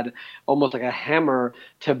of God, almost like a hammer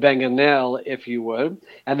to bang a nail, if you would.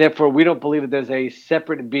 And therefore, we don't believe that there's a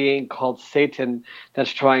separate being called Satan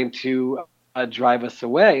that's trying to drive us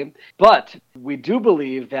away. But we do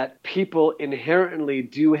believe that people inherently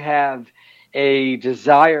do have a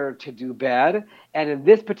desire to do bad. And in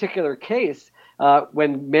this particular case,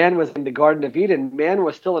 when man was in the Garden of Eden, man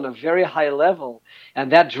was still on a very high level,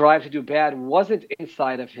 and that drive to do bad wasn't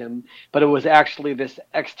inside of him, but it was actually this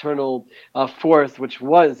external force, which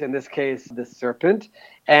was, in this case, the serpent.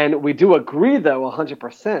 And we do agree, though,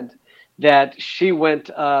 100%, that she went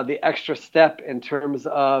the extra step in terms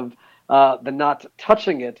of the not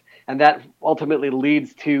touching it, and that ultimately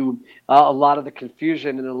leads to a lot of the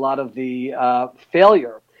confusion and a lot of the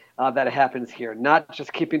failure that happens here. Not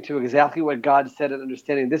just keeping to exactly what God said and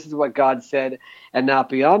understanding this is what God said and not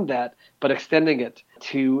beyond that, but extending it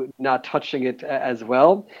to not touching it as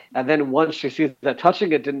well. And then once she sees that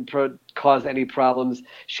touching it didn't cause any problems,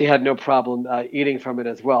 she had no problem eating from it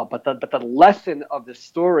as well. But the lesson of the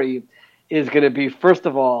story is going to be, first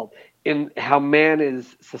of all, in how man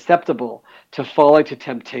is susceptible to falling to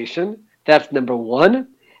temptation. That's number one.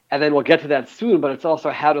 And then we'll get to that soon, but it's also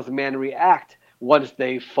how does man react once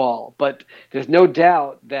they fall. But there's no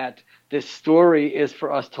doubt that this story is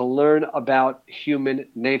for us to learn about human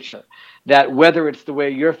nature. That whether it's the way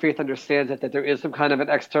your faith understands it, that there is some kind of an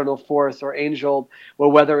external force or angel,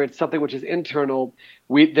 or whether it's something which is internal,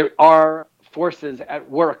 there are forces at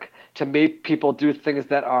work to make people do things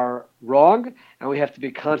that are wrong, and we have to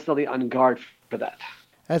be constantly on guard for that.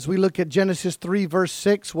 As we look at Genesis 3, verse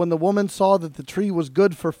 6, when the woman saw that the tree was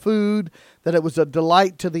good for food, that it was a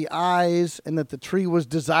delight to the eyes, and that the tree was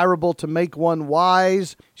desirable to make one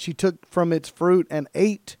wise, she took from its fruit and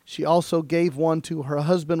ate. She also gave one to her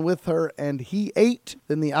husband with her, and he ate.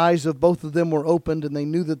 Then the eyes of both of them were opened, and they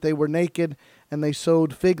knew that they were naked, and they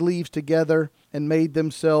sewed fig leaves together and made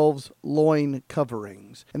themselves loin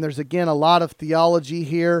coverings. And there's again a lot of theology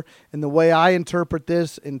here, and the way I interpret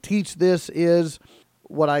this and teach this is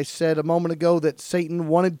what I said a moment ago, that Satan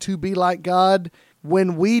wanted to be like God.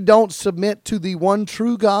 When we don't submit to the one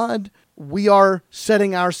true God, we are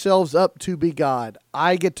setting ourselves up to be God.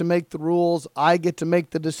 I get to make the rules. I get to make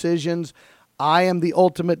the decisions. I am the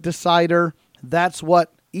ultimate decider. That's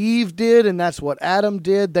what Eve did, and that's what Adam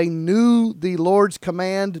did. They knew the Lord's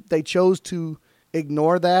command. They chose to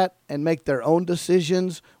ignore that and make their own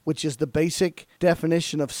decisions, which is the basic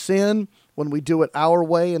definition of sin, when we do it our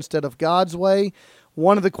way instead of God's way.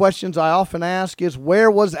 One of the questions I often ask is, where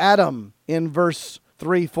was Adam in verse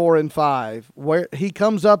 3, 4, and 5? Where he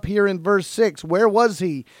comes up here in verse 6. Where was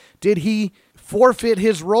he? Did he forfeit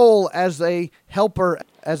his role as a helper,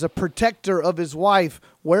 as a protector of his wife?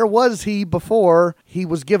 Where was he before he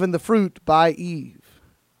was given the fruit by Eve?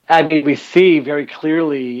 I mean, we see very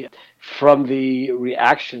clearly from the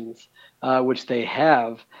reactions which they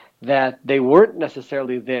have that they weren't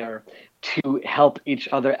necessarily there to help each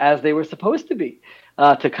other as they were supposed to be,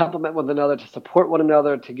 to complement one another, to support one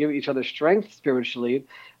another, to give each other strength spiritually.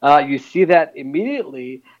 You see that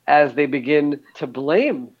immediately as they begin to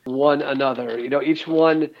blame one another. Each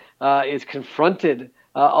one is confronted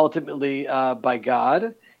ultimately by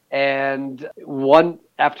God, and one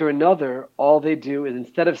after another, all they do is,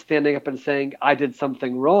 instead of standing up and saying, I did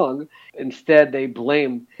something wrong, instead they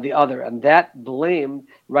blame the other. And that blame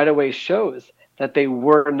right away shows that they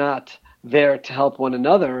were not there to help one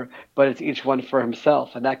another, but it's each one for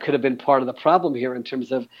himself. And that could have been part of the problem here in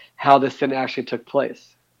terms of how the sin actually took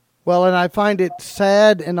place. Well, and I find it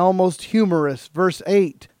sad and almost humorous. Verse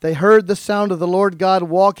 8, they heard the sound of the Lord God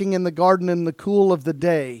walking in the garden in the cool of the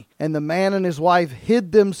day, and the man and his wife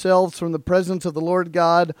hid themselves from the presence of the Lord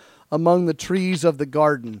God among the trees of the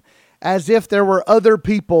garden, as if there were other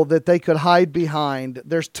people that they could hide behind.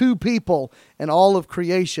 There's two people in all of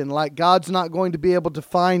creation, like God's not going to be able to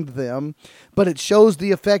find them, but it shows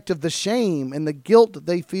the effect of the shame and the guilt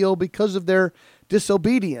they feel because of their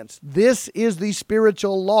disobedience. This is the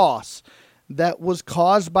spiritual loss that was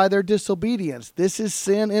caused by their disobedience. This is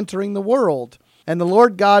sin entering the world. And the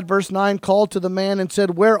Lord God, verse 9, called to the man and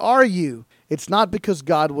said, where are you? It's not because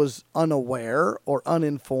God was unaware or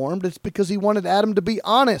uninformed. It's because he wanted Adam to be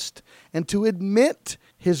honest and to admit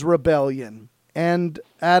his rebellion. And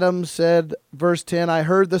Adam said, verse 10, I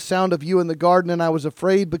heard the sound of you in the garden, and I was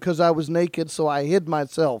afraid because I was naked, so I hid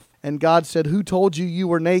myself. And God said, who told you you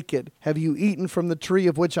were naked? Have you eaten from the tree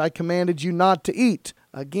of which I commanded you not to eat?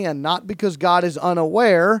 Again, not because God is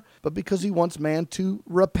unaware, but because he wants man to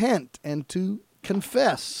repent and to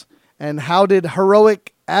confess. And how did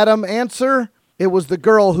heroic Adam answer? It was the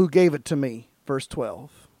girl who gave it to me. Verse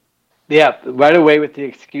 12. Yeah, right away with the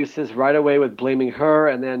excuses, right away with blaming her,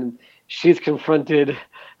 and then she's confronted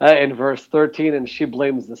in verse 13, and she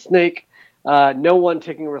blames the snake. No one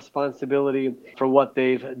taking responsibility for what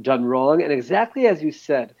they've done wrong. And exactly as you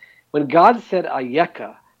said, when God said,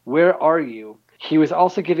 Ayeka, where are you? He was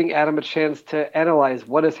also giving Adam a chance to analyze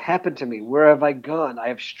what has happened to me. Where have I gone? I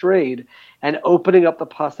have strayed, and opening up the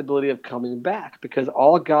possibility of coming back, because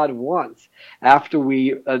all God wants after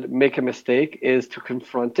we make a mistake is to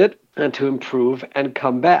confront it and to improve and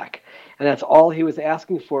come back. And that's all he was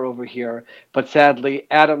asking for over here. But sadly,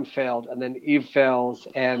 Adam failed, and then Eve fails.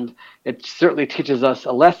 And it certainly teaches us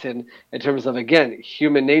a lesson in terms of, again,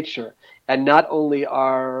 human nature. And not only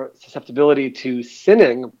our susceptibility to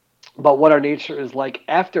sinning, but what our nature is like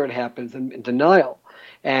after it happens in denial.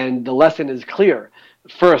 And the lesson is clear.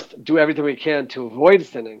 first do everything we can to avoid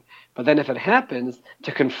sinning, but then if it happens,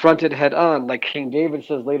 to confront it head on. Like King David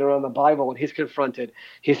says later on in the Bible, when he's confronted,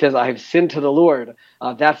 he says, I have sinned to the Lord.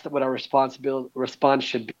 That's what our response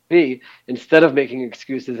should be, instead of making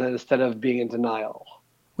excuses and instead of being in denial.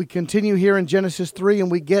 We continue here in Genesis 3 and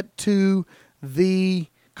we get to the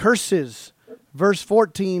curses. Verse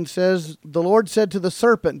 14 says, the Lord said to the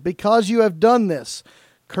serpent, because you have done this,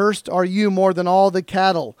 cursed are you more than all the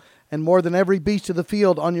cattle, and more than every beast of the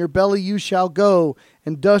field. On your belly you shall go,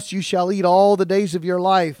 and dust you shall eat all the days of your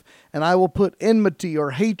life. And I will put enmity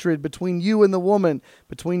or hatred between you and the woman,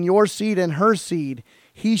 between your seed and her seed.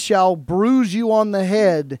 He shall bruise you on the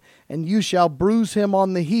head, and you shall bruise him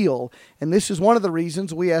on the heel. And this is one of the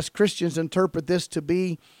reasons we as Christians interpret this to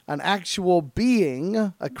be an actual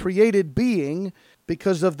being, a created being,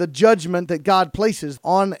 because of the judgment that God places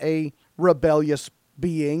on a rebellious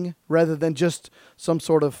being rather than just some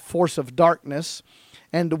sort of force of darkness.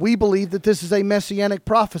 And we believe that this is a messianic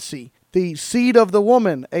prophecy. The seed of the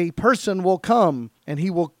woman, a person will come and he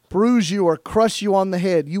will bruise you or crush you on the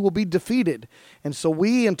head. You will be defeated. And so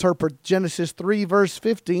we interpret Genesis 3 verse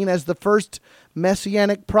 15 as the first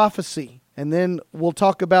messianic prophecy. And then we'll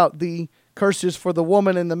talk about the curses for the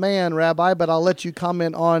woman and the man, Rabbi, but I'll let you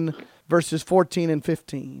comment on verses 14 and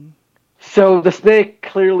 15. So the snake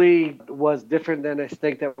clearly was different than a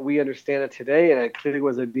snake that we understand it today, and it clearly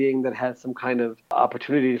was a being that had some kind of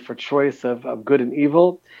opportunity for choice of good and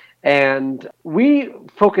evil. And we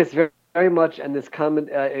focus very much on this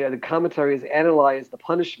the commentaries analyze the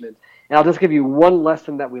punishment. And I'll just give you one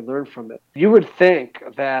lesson that we learned from it. You would think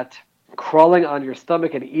that crawling on your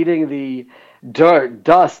stomach and eating the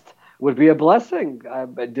dust would be a blessing.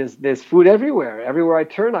 There's food everywhere. Everywhere I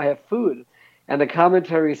turn, I have food. And the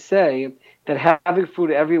commentaries say that having food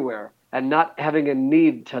everywhere and not having a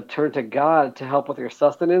need to turn to God to help with your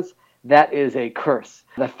sustenance, that is a curse.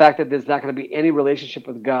 The fact that there's not going to be any relationship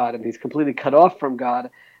with God and he's completely cut off from God,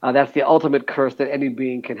 that's the ultimate curse that any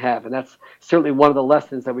being can have. And that's certainly one of the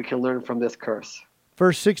lessons that we can learn from this curse.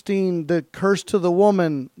 Verse 16, the curse to the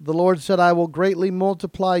woman, the Lord said, I will greatly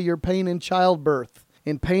multiply your pain in childbirth.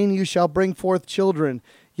 In pain you shall bring forth children.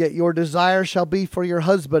 Yet your desire shall be for your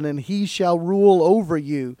husband, and he shall rule over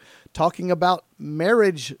you. Talking about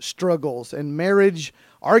marriage struggles and marriage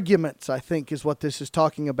arguments, I think, is what this is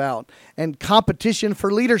talking about. And competition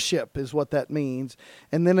for leadership is what that means.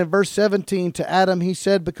 And then in verse 17, to Adam he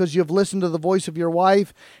said, because you have listened to the voice of your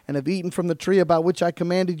wife, and have eaten from the tree about which I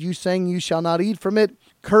commanded you, saying, you shall not eat from it.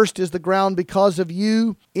 Cursed is the ground because of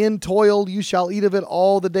you. In toil you shall eat of it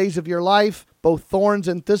all the days of your life. Both thorns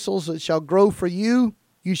and thistles it shall grow for you.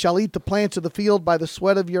 You shall eat the plants of the field. By the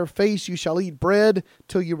sweat of your face you shall eat bread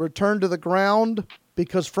till you return to the ground,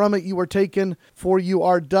 because from it you were taken, for you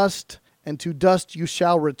are dust, and to dust you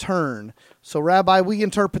shall return. So, Rabbi, we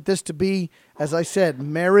interpret this to be, as I said,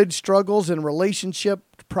 marriage struggles and relationship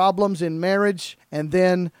problems in marriage, and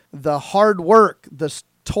then the hard work, the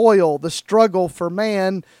toil, the struggle for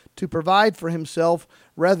man to provide for himself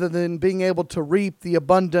rather than being able to reap the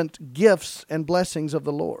abundant gifts and blessings of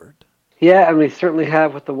the Lord. Yeah, and we certainly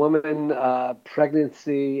have with the woman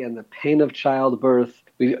pregnancy and the pain of childbirth.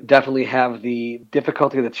 We definitely have the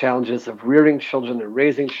difficulty, the challenges of rearing children and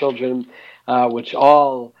raising children, which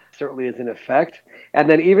all certainly is in effect. And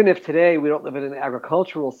then even if today we don't live in an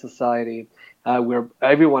agricultural society where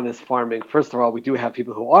everyone is farming, first of all, we do have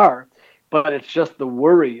people who are, but it's just the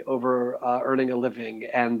worry over earning a living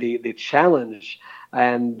and the challenge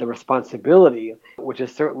and the responsibility, which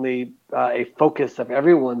is certainly a focus of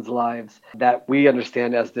everyone's lives that we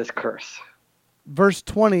understand as this curse. Verse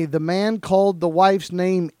 20, the man called the wife's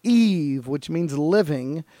name Eve, which means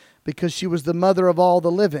living, because she was the mother of all the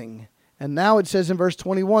living. And now it says in verse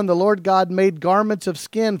 21, the Lord God made garments of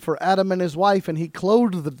skin for Adam and his wife, and he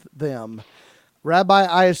clothed them. Rabbi,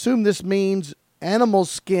 I assume this means animal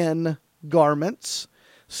skin garments.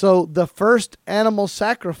 So the first animal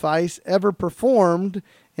sacrifice ever performed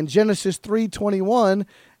in Genesis 3:21,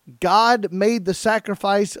 God made the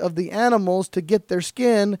sacrifice of the animals to get their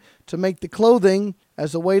skin to make the clothing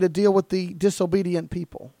as a way to deal with the disobedient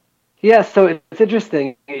people. Yeah, so it's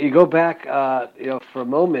interesting. You go back, for a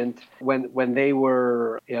moment when they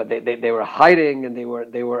were, they were hiding and they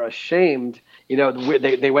were ashamed.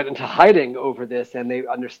 They went into hiding over this, and they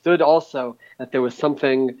understood also that there was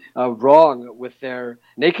something wrong with their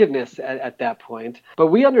nakedness at that point. But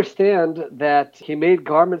we understand that he made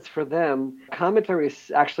garments for them. Commentaries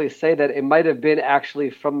actually say that it might have been actually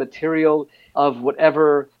from material of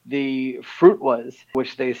whatever the fruit was,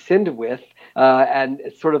 which they sinned with. And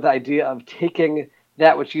it's sort of the idea of taking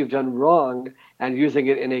that which you've done wrong and using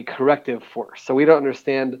it in a corrective force. So we don't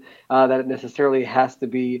understand that it necessarily has to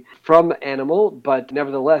be from animal, but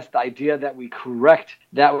nevertheless, the idea that we correct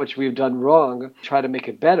that which we've done wrong, try to make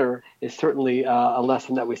it better, is certainly a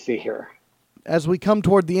lesson that we see here. As we come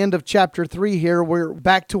toward the end of chapter 3 here, we're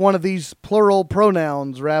back to one of these plural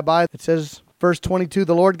pronouns, Rabbi. It says, verse 22,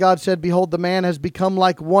 the Lord God said, behold, the man has become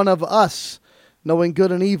like one of us, knowing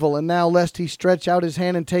good and evil. And now lest he stretch out his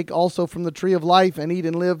hand and take also from the tree of life and eat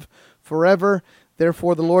and live forever.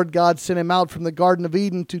 Therefore the Lord God sent him out from the Garden of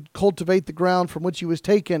Eden to cultivate the ground from which he was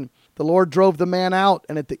taken. The Lord drove the man out,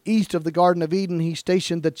 and at the east of the Garden of Eden he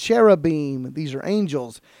stationed the cherubim, these are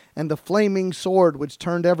angels, and the flaming sword which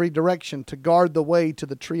turned every direction to guard the way to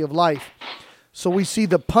the tree of life. So we see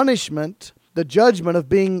the punishment, the judgment of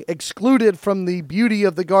being excluded from the beauty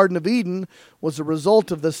of the Garden of Eden was a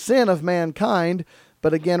result of the sin of mankind.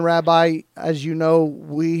 But again, Rabbi, as you know,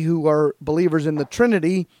 we who are believers in the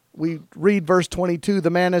Trinity, we read verse 22, the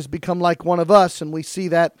man has become like one of us, and we see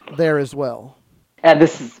that there as well. And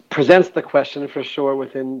this presents the question for sure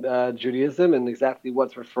within Judaism and exactly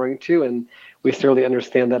what's referring to. And we certainly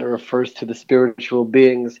understand that it refers to the spiritual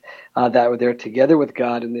beings that were there together with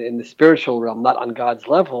God in the spiritual realm, not on God's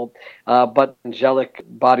level, but angelic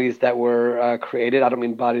bodies that were created. I don't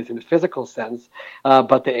mean bodies in the physical sense,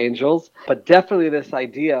 but the angels. But definitely this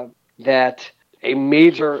idea that a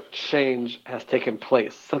major change has taken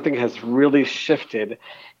place. Something has really shifted.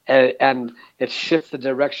 And it shifts the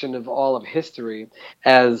direction of all of history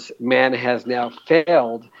as man has now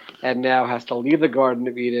failed and now has to leave the Garden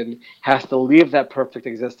of Eden, has to leave that perfect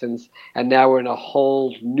existence, and now we're in a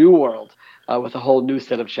whole new world with a whole new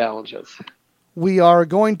set of challenges. We are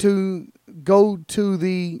going to go to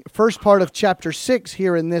the first part of chapter 6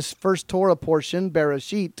 here in this first Torah portion,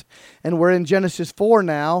 Beresheet, and we're in Genesis 4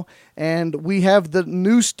 now, and we have the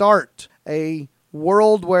new start, a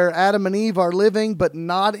world where Adam and Eve are living, but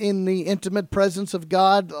not in the intimate presence of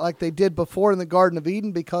God like they did before in the Garden of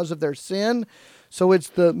Eden because of their sin. So it's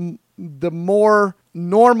the more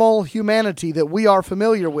normal humanity that we are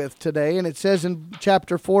familiar with today. And it says in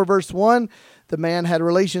chapter 4, verse 1, the man had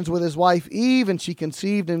relations with his wife Eve, and she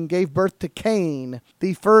conceived and gave birth to Cain,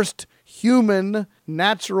 the first human,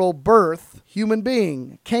 natural birth, human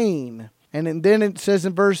being, Cain. And then it says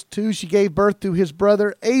in verse 2, she gave birth to his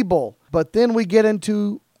brother Abel. But then we get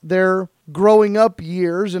into their growing up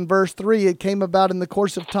years. In verse 3, it came about in the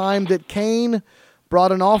course of time that Cain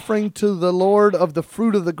brought an offering to the Lord of the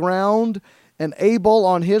fruit of the ground, and Abel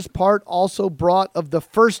on his part also brought of the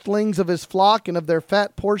firstlings of his flock and of their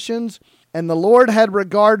fat portions. And the Lord had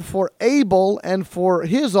regard for Abel and for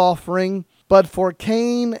his offering, but for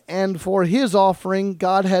Cain and for his offering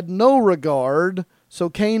God had no regard. So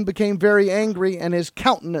Cain became very angry, and his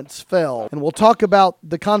countenance fell. And we'll talk about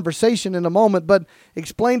the conversation in a moment, but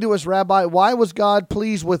explain to us, Rabbi, why was God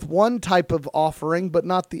pleased with one type of offering but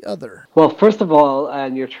not the other? Well, first of all,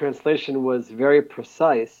 and your translation was very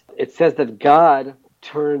precise, it says that God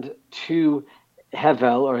turned to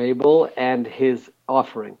Hevel, or Abel, and his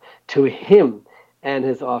offering, to him and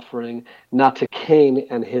his offering, not to Cain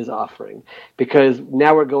and his offering. Because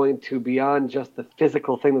now we're going to beyond just the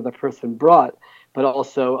physical thing that the person brought, but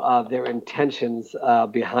also their intentions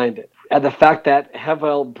behind it. And the fact that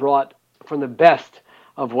Hevel brought from the best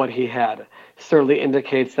of what he had certainly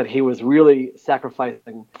indicates that he was really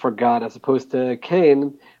sacrificing for God, as opposed to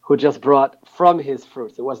Cain, who just brought from his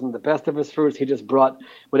fruits. It wasn't the best of his fruits, he just brought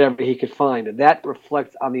whatever he could find. And that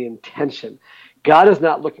reflects on the intention. God is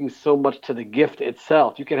not looking so much to the gift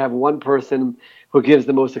itself. You can have one person who gives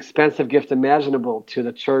the most expensive gift imaginable to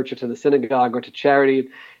the church or to the synagogue or to charity,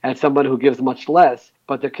 and someone who gives much less.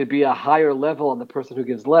 But there could be a higher level on the person who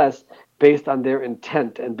gives less based on their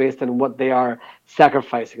intent and based on what they are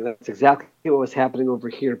sacrificing. That's exactly what was happening over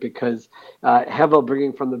here, because Hevel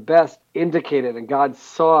bringing from the best indicated, and God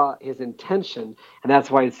saw his intention, and that's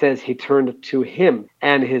why it says he turned to him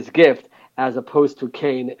and his gift as opposed to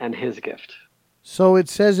Cain and his gift. So it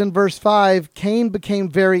says in verse 5, Cain became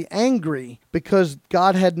very angry because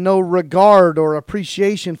God had no regard or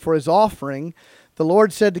appreciation for his offering. The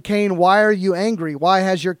Lord said to Cain, why are you angry? Why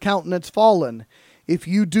has your countenance fallen? If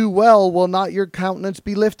you do well, will not your countenance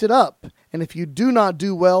be lifted up? And if you do not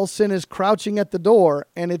do well, sin is crouching at the door,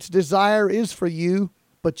 and its desire is for you,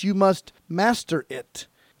 but you must master it.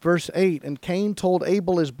 Verse 8, and Cain told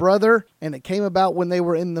Abel his brother, and it came about when they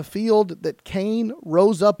were in the field that Cain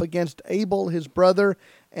rose up against Abel his brother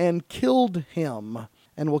and killed him.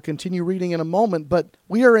 And we'll continue reading in a moment, but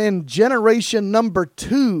we are in generation number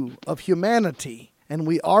 2 of humanity, and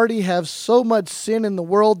we already have so much sin in the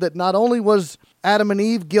world that not only was Adam and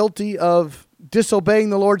Eve guilty of disobeying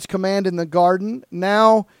the Lord's command in the garden.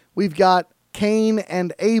 Now we've got Cain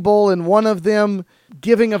and Abel, and one of them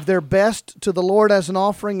giving of their best to the Lord as an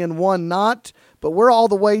offering and one not. But we're all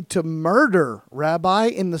the way to murder, Rabbi,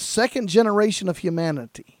 in the second generation of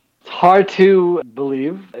humanity. It's hard to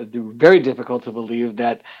believe, very difficult to believe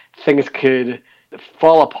that things could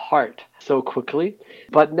fall apart so quickly.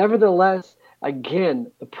 But nevertheless,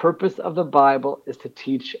 again, the purpose of the Bible is to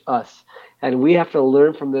teach us. And we have to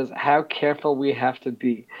learn from this how careful we have to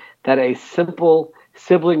be, that a simple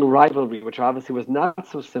sibling rivalry, which obviously was not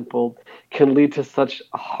so simple, can lead to such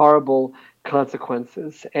horrible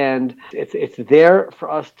consequences. And it's there for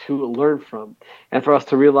us to learn from and for us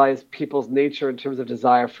to realize people's nature in terms of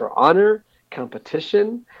desire for honor,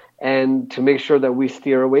 competition, and to make sure that we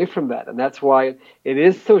steer away from that. And that's why it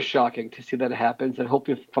is so shocking to see that it happens, and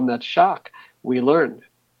hopefully from that shock we learn.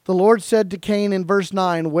 The Lord said to Cain in verse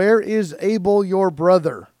 9, "Where is Abel your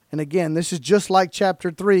brother?" And again, this is just like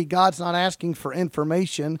chapter 3. God's not asking for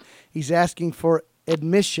information. He's asking for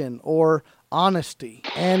admission or honesty.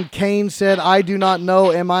 And Cain said, "I do not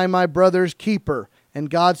know. Am I my brother's keeper?" And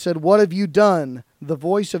God said, "What have you done? The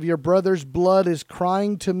voice of your brother's blood is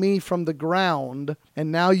crying to me from the ground.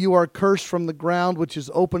 And now you are cursed from the ground, which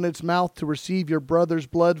has opened its mouth to receive your brother's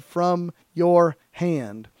blood from your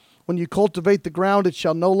hand. When you cultivate the ground, it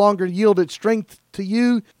shall no longer yield its strength to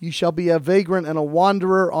you. You shall be a vagrant and a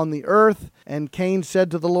wanderer on the earth." And Cain said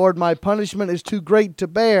to the Lord, "My punishment is too great to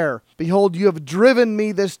bear. Behold, you have driven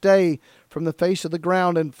me this day from the face of the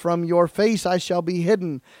ground, and from your face I shall be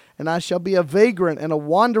hidden, and I shall be a vagrant and a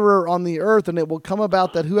wanderer on the earth, and it will come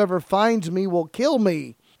about that whoever finds me will kill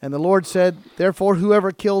me." And the Lord said, "Therefore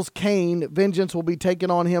whoever kills Cain, vengeance will be taken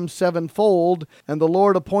on him sevenfold." And the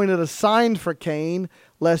Lord appointed a sign for Cain,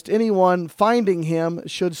 lest anyone finding him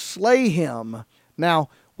should slay him. Now,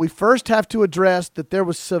 we first have to address that there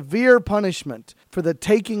was severe punishment for the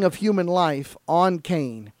taking of human life on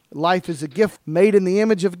Cain. Life is a gift made in the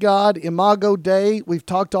image of God, Imago Dei. We've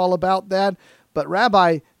talked all about that. But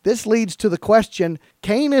Rabbi, this leads to the question,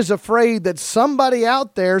 Cain is afraid that somebody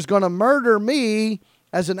out there is going to murder me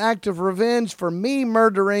as an act of revenge for me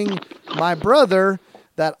murdering my brother.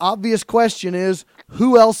 That obvious question is,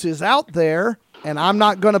 who else is out there? And I'm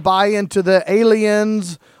not going to buy into the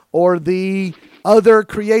aliens or the other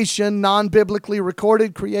creation, non-biblically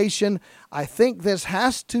recorded creation. I think this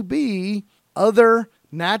has to be other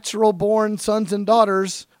natural-born sons and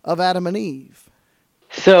daughters of Adam and Eve.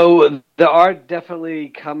 So there are definitely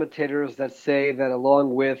commentators that say that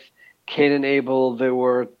along with Cain and Abel, there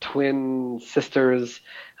were twin sisters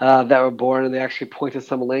that were born, and they actually point to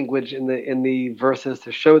some language in the verses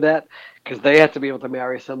to show that, because they had to be able to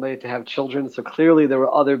marry somebody to have children. So clearly there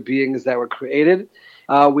were other beings that were created.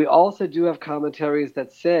 We also do have commentaries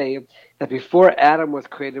that say that before Adam was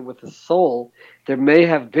created with a soul, there may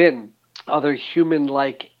have been other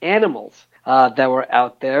human-like animals that were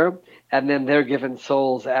out there, and then they're given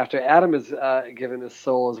souls after Adam is given his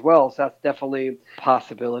soul as well. So that's definitely a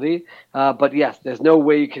possibility. But yes, there's no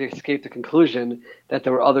way you can escape the conclusion that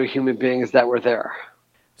there were other human beings that were there.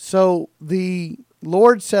 So the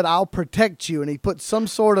Lord said, "I'll protect you," and he put some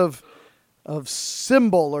sort of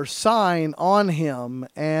symbol or sign on him,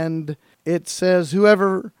 and it says,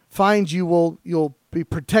 "Whoever finds you you'll be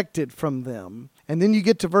protected from them." And then you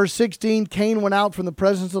get to verse 16, Cain went out from the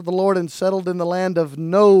presence of the Lord and settled in the land of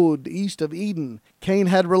Nod, east of Eden. Cain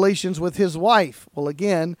had relations with his wife. Well,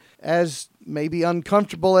 again, as maybe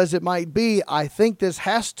uncomfortable as it might be, I think this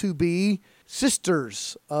has to be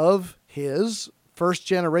sisters of his first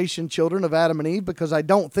generation children of Adam and Eve, because I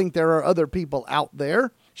don't think there are other people out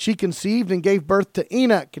there. She conceived and gave birth to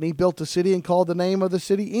Enoch, and he built a city and called the name of the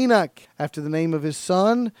city Enoch, after the name of his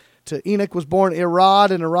son. To Enoch was born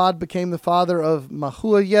Irad, and Irad became the father of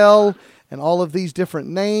Mahuiel, and all of these different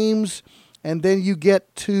names. And then you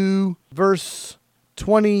get to verse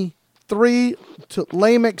 23.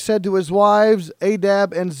 Lamech said to his wives,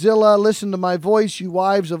 Adab and Zillah, "Listen to my voice, you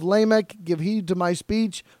wives of Lamech. Give heed to my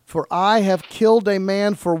speech. For I have killed a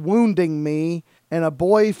man for wounding me, and a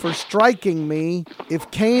boy for striking me.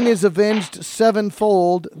 If Cain is avenged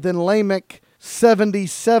sevenfold, then Lamech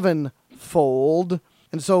 77-fold.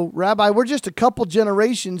 And so, Rabbi, we're just a couple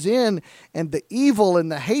generations in, and the evil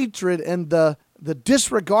and the hatred and the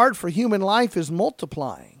disregard for human life is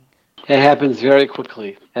multiplying. It happens very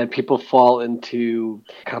quickly, and people fall into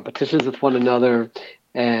competitions with one another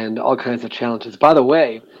and all kinds of challenges. By the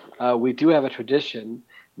way, we do have a tradition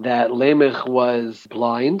that Lamech was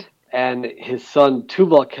blind, and his son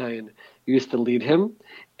Tubal-Cain used to lead him,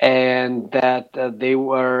 and that they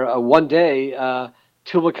were one day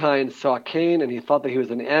Tubal-Cain saw Cain, and he thought that he was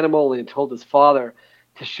an animal, and he told his father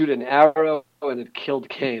to shoot an arrow, and it killed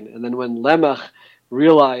Cain. And then when Lamech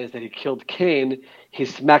realized that he killed Cain, he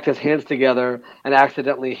smacked his hands together and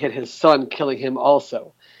accidentally hit his son, killing him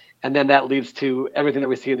also. And then that leads to everything that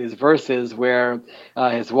we see in these verses where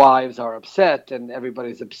his wives are upset and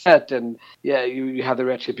everybody's upset. And yeah, you have the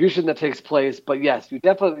retribution that takes place. But yes, you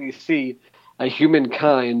definitely see a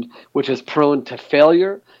humankind which is prone to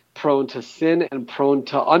failure, prone to sin, and prone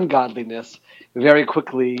to ungodliness, very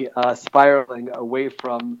quickly spiraling away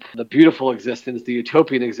from the beautiful existence, the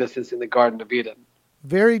utopian existence in the Garden of Eden.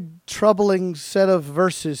 Very troubling set of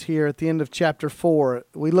verses here at the end of chapter 4.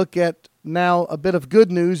 We look at now a bit of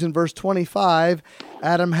good news in verse 25.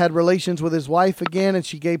 Adam had relations with his wife again, and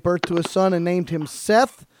she gave birth to a son and named him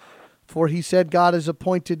Seth, for he said, God has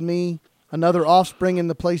appointed me another offspring in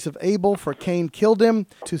the place of Abel, for Cain killed him.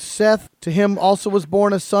 To Seth, to him also was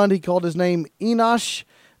born a son. He called his name Enosh.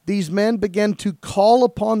 These men began to call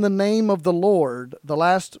upon the name of the Lord, the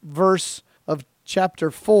last verse of chapter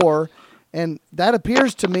 4. And that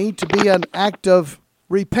appears to me to be an act of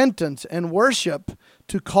repentance and worship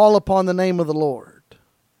to call upon the name of the Lord.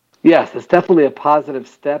 Yes, it's definitely a positive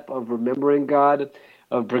step of remembering God,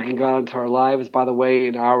 of bringing God into our lives. By the way,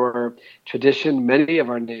 in our tradition, many of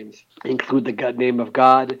our names include the name of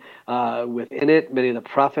God within it. Many of the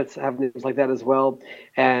prophets have names like that as well.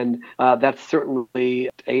 And that's certainly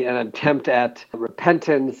an attempt at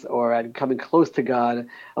repentance or at coming close to God,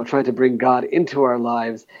 of trying to bring God into our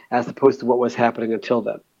lives as opposed to what was happening until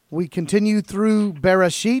then. We continue through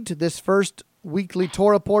Beresheet, this first weekly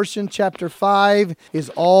Torah portion. Chapter 5 is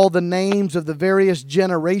all the names of the various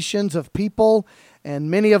generations of people,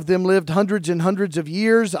 and many of them lived hundreds and hundreds of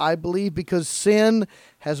years, I believe, because sin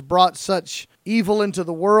has brought such evil into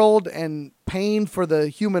the world and pain for the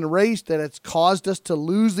human race that it's caused us to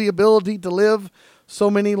lose the ability to live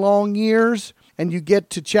so many long years. And you get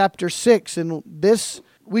to chapter 6, and this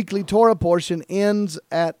weekly Torah portion ends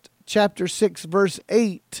at chapter 6, verse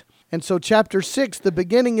 8. And so chapter 6, the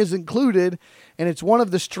beginning is included, and it's one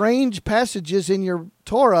of the strange passages in your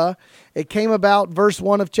Torah. It came about, verse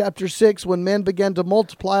 1 of chapter 6, when men began to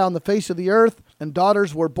multiply on the face of the earth, and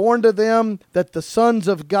daughters were born to them, that the sons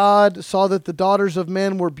of God saw that the daughters of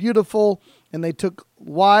men were beautiful, and they took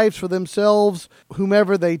wives for themselves,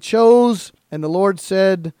 whomever they chose. And the Lord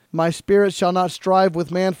said, My spirit shall not strive with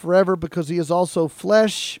man forever, because he is also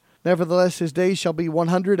flesh. Nevertheless, his days shall be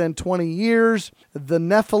 120 years. The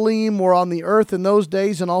Nephilim were on the earth in those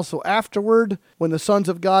days and also afterward, when the sons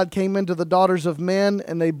of God came into the daughters of men,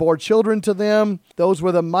 and they bore children to them. Those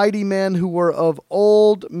were the mighty men who were of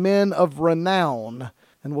old, men of renown.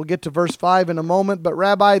 And we'll get to verse 5 in a moment. But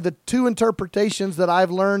Rabbi, the two interpretations that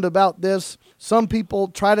I've learned about this, some people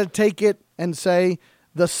try to take it and say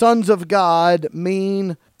the sons of God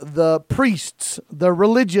mean the priests, the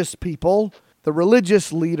religious people, the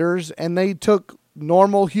religious leaders, and they took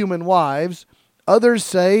normal human wives. Others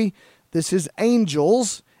say this is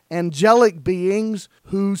angels, angelic beings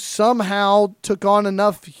who somehow took on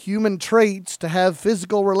enough human traits to have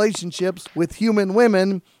physical relationships with human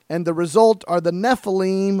women, and the result are the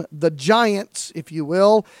Nephilim, the giants, if you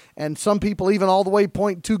will, and some people even all the way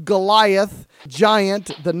point to Goliath,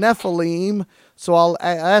 giant, the Nephilim. So I'll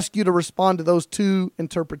ask you to respond to those two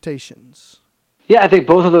interpretations. Yeah, I think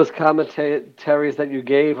both of those commentaries that you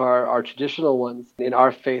gave are traditional ones in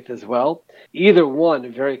our faith as well. Either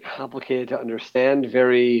one, very complicated to understand,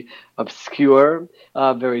 very obscure,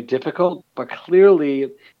 very difficult, but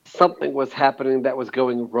clearly something was happening that was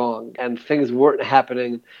going wrong, and things weren't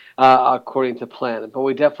happening according to plan. But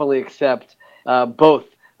we definitely accept both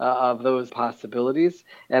of those possibilities.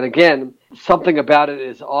 And again, something about it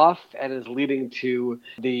is off and is leading to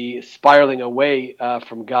the spiraling away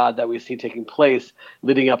from God that we see taking place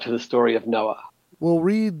leading up to the story of Noah. We'll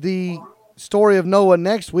read the story of Noah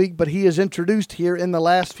next week, but he is introduced here in the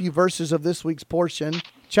last few verses of this week's portion.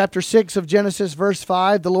 Chapter 6 of Genesis, verse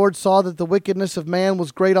 5, the Lord saw that the wickedness of man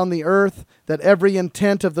was great on the earth, that every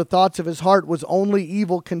intent of the thoughts of his heart was only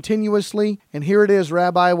evil continuously. And here it is,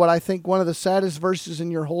 Rabbi, what I think one of the saddest verses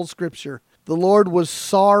in your whole scripture. The Lord was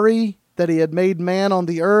sorry that he had made man on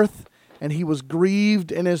the earth, and he was grieved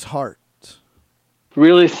in his heart.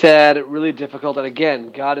 Really sad, really difficult. And again,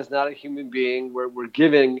 God is not a human being. We're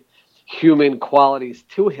giving human qualities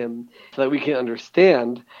to him so that we can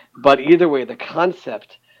understand. But either way, the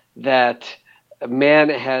concept that man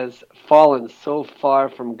has fallen so far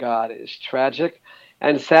from God is tragic.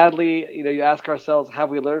 And sadly, you ask ourselves, have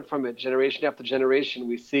we learned from it? Generation after generation,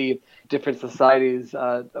 we see different societies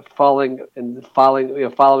following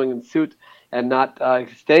in suit and not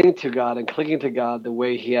staying to God and clinging to God the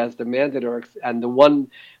way He has demanded. And the one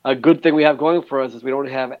good thing we have going for us is we don't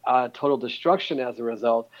have total destruction as a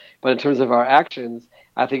result. But in terms of our actions,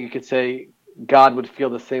 I think you could say God would feel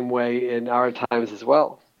the same way in our times as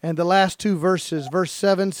well. And the last two verses, verse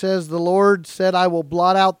 7 says, "The Lord said, I will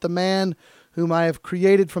blot out the man whom I have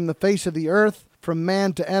created from the face of the earth, from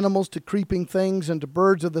man to animals to creeping things and to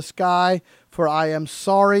birds of the sky, for I am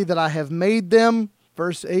sorry that I have made them."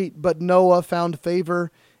 Verse 8, "But Noah found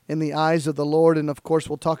favor in the eyes of the Lord." And of course,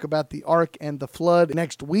 we'll talk about the ark and the flood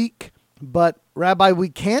next week. But Rabbi, we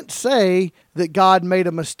can't say that God made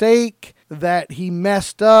a mistake, that He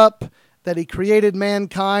messed up, that He created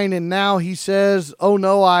mankind, and now He says, oh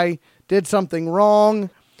no, I did something wrong.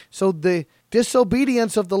 So the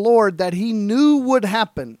disobedience of the Lord that He knew would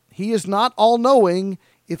happen, He is not all-knowing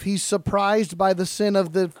if He's surprised by the sin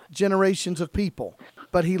of the generations of people.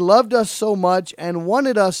 But He loved us so much and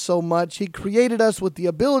wanted us so much, He created us with the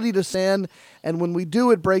ability to sin, and when we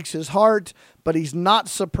do, it breaks His heart, but He's not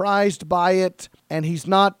surprised by it, and He's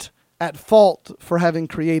not at fault for having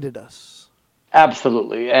created us.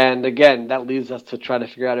 Absolutely. And again, that leads us to try to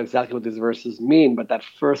figure out exactly what these verses mean. But that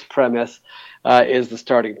first premise is the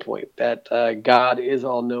starting point, that God is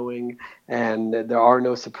all-knowing and there are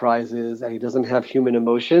no surprises and He doesn't have human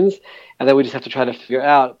emotions. And then we just have to try to figure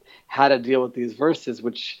out how to deal with these verses,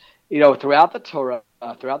 which, throughout the Torah,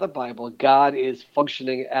 throughout the Bible, God is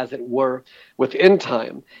functioning, as it were, within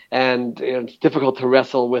time. And it's difficult to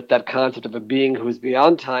wrestle with that concept of a being who is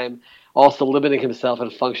beyond time, also limiting Himself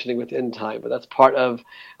and functioning within time. But that's part of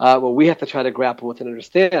what we have to try to grapple with and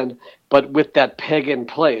understand, but with that peg in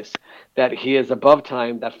place, that He is above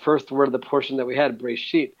time. That first word of the portion that we had,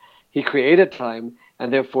 Beresheet, He created time,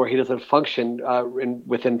 and therefore He doesn't function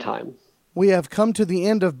within time. We have come to the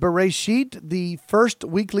end of Beresheet, the first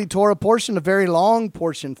weekly Torah portion, a very long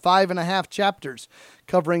portion, 5.5 chapters,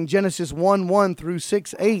 covering Genesis 1:1 through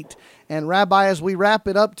 6:8. And Rabbi, as we wrap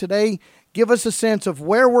it up today, give us a sense of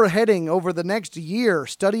where we're heading over the next year,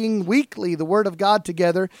 studying weekly the Word of God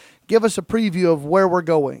together. Give us a preview of where we're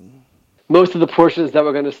going. Most of the portions that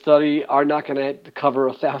we're going to study are not going to cover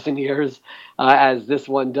 1,000 years as this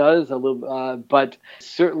one does, but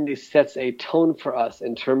certainly sets a tone for us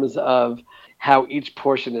in terms of how each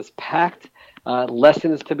portion is packed,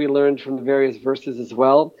 lessons to be learned from the various verses as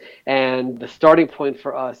well. And the starting point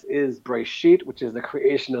for us is Beresheet, which is the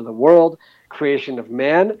creation of the world, creation of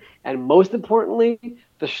man, and most importantly,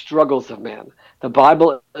 the struggles of man. The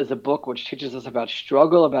Bible is a book which teaches us about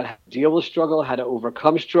struggle, about how to deal with struggle, how to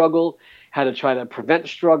overcome struggle, how to try to prevent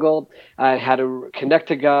struggle, how to connect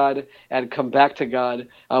to God and come back to God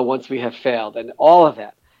once we have failed. And all of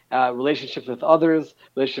that, relationships with others,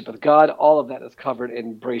 relationship with God, all of that is covered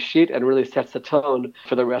in Beresheet and really sets the tone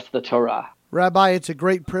for the rest of the Torah. Rabbi, it's a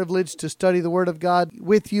great privilege to study the Word of God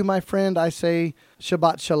with you, my friend. I say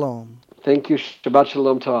Shabbat Shalom. Thank you. Shabbat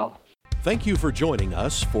Shalom to all. Thank you for joining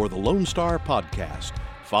us for the Lone Star Podcast.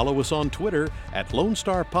 Follow us on Twitter at Lone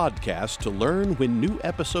Star Podcast to learn when new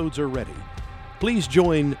episodes are ready. Please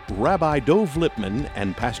join Rabbi Dov Lipman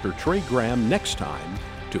and Pastor Trey Graham next time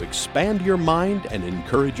to expand your mind and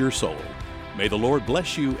encourage your soul. May the Lord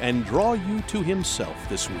bless you and draw you to Himself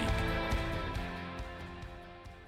this week.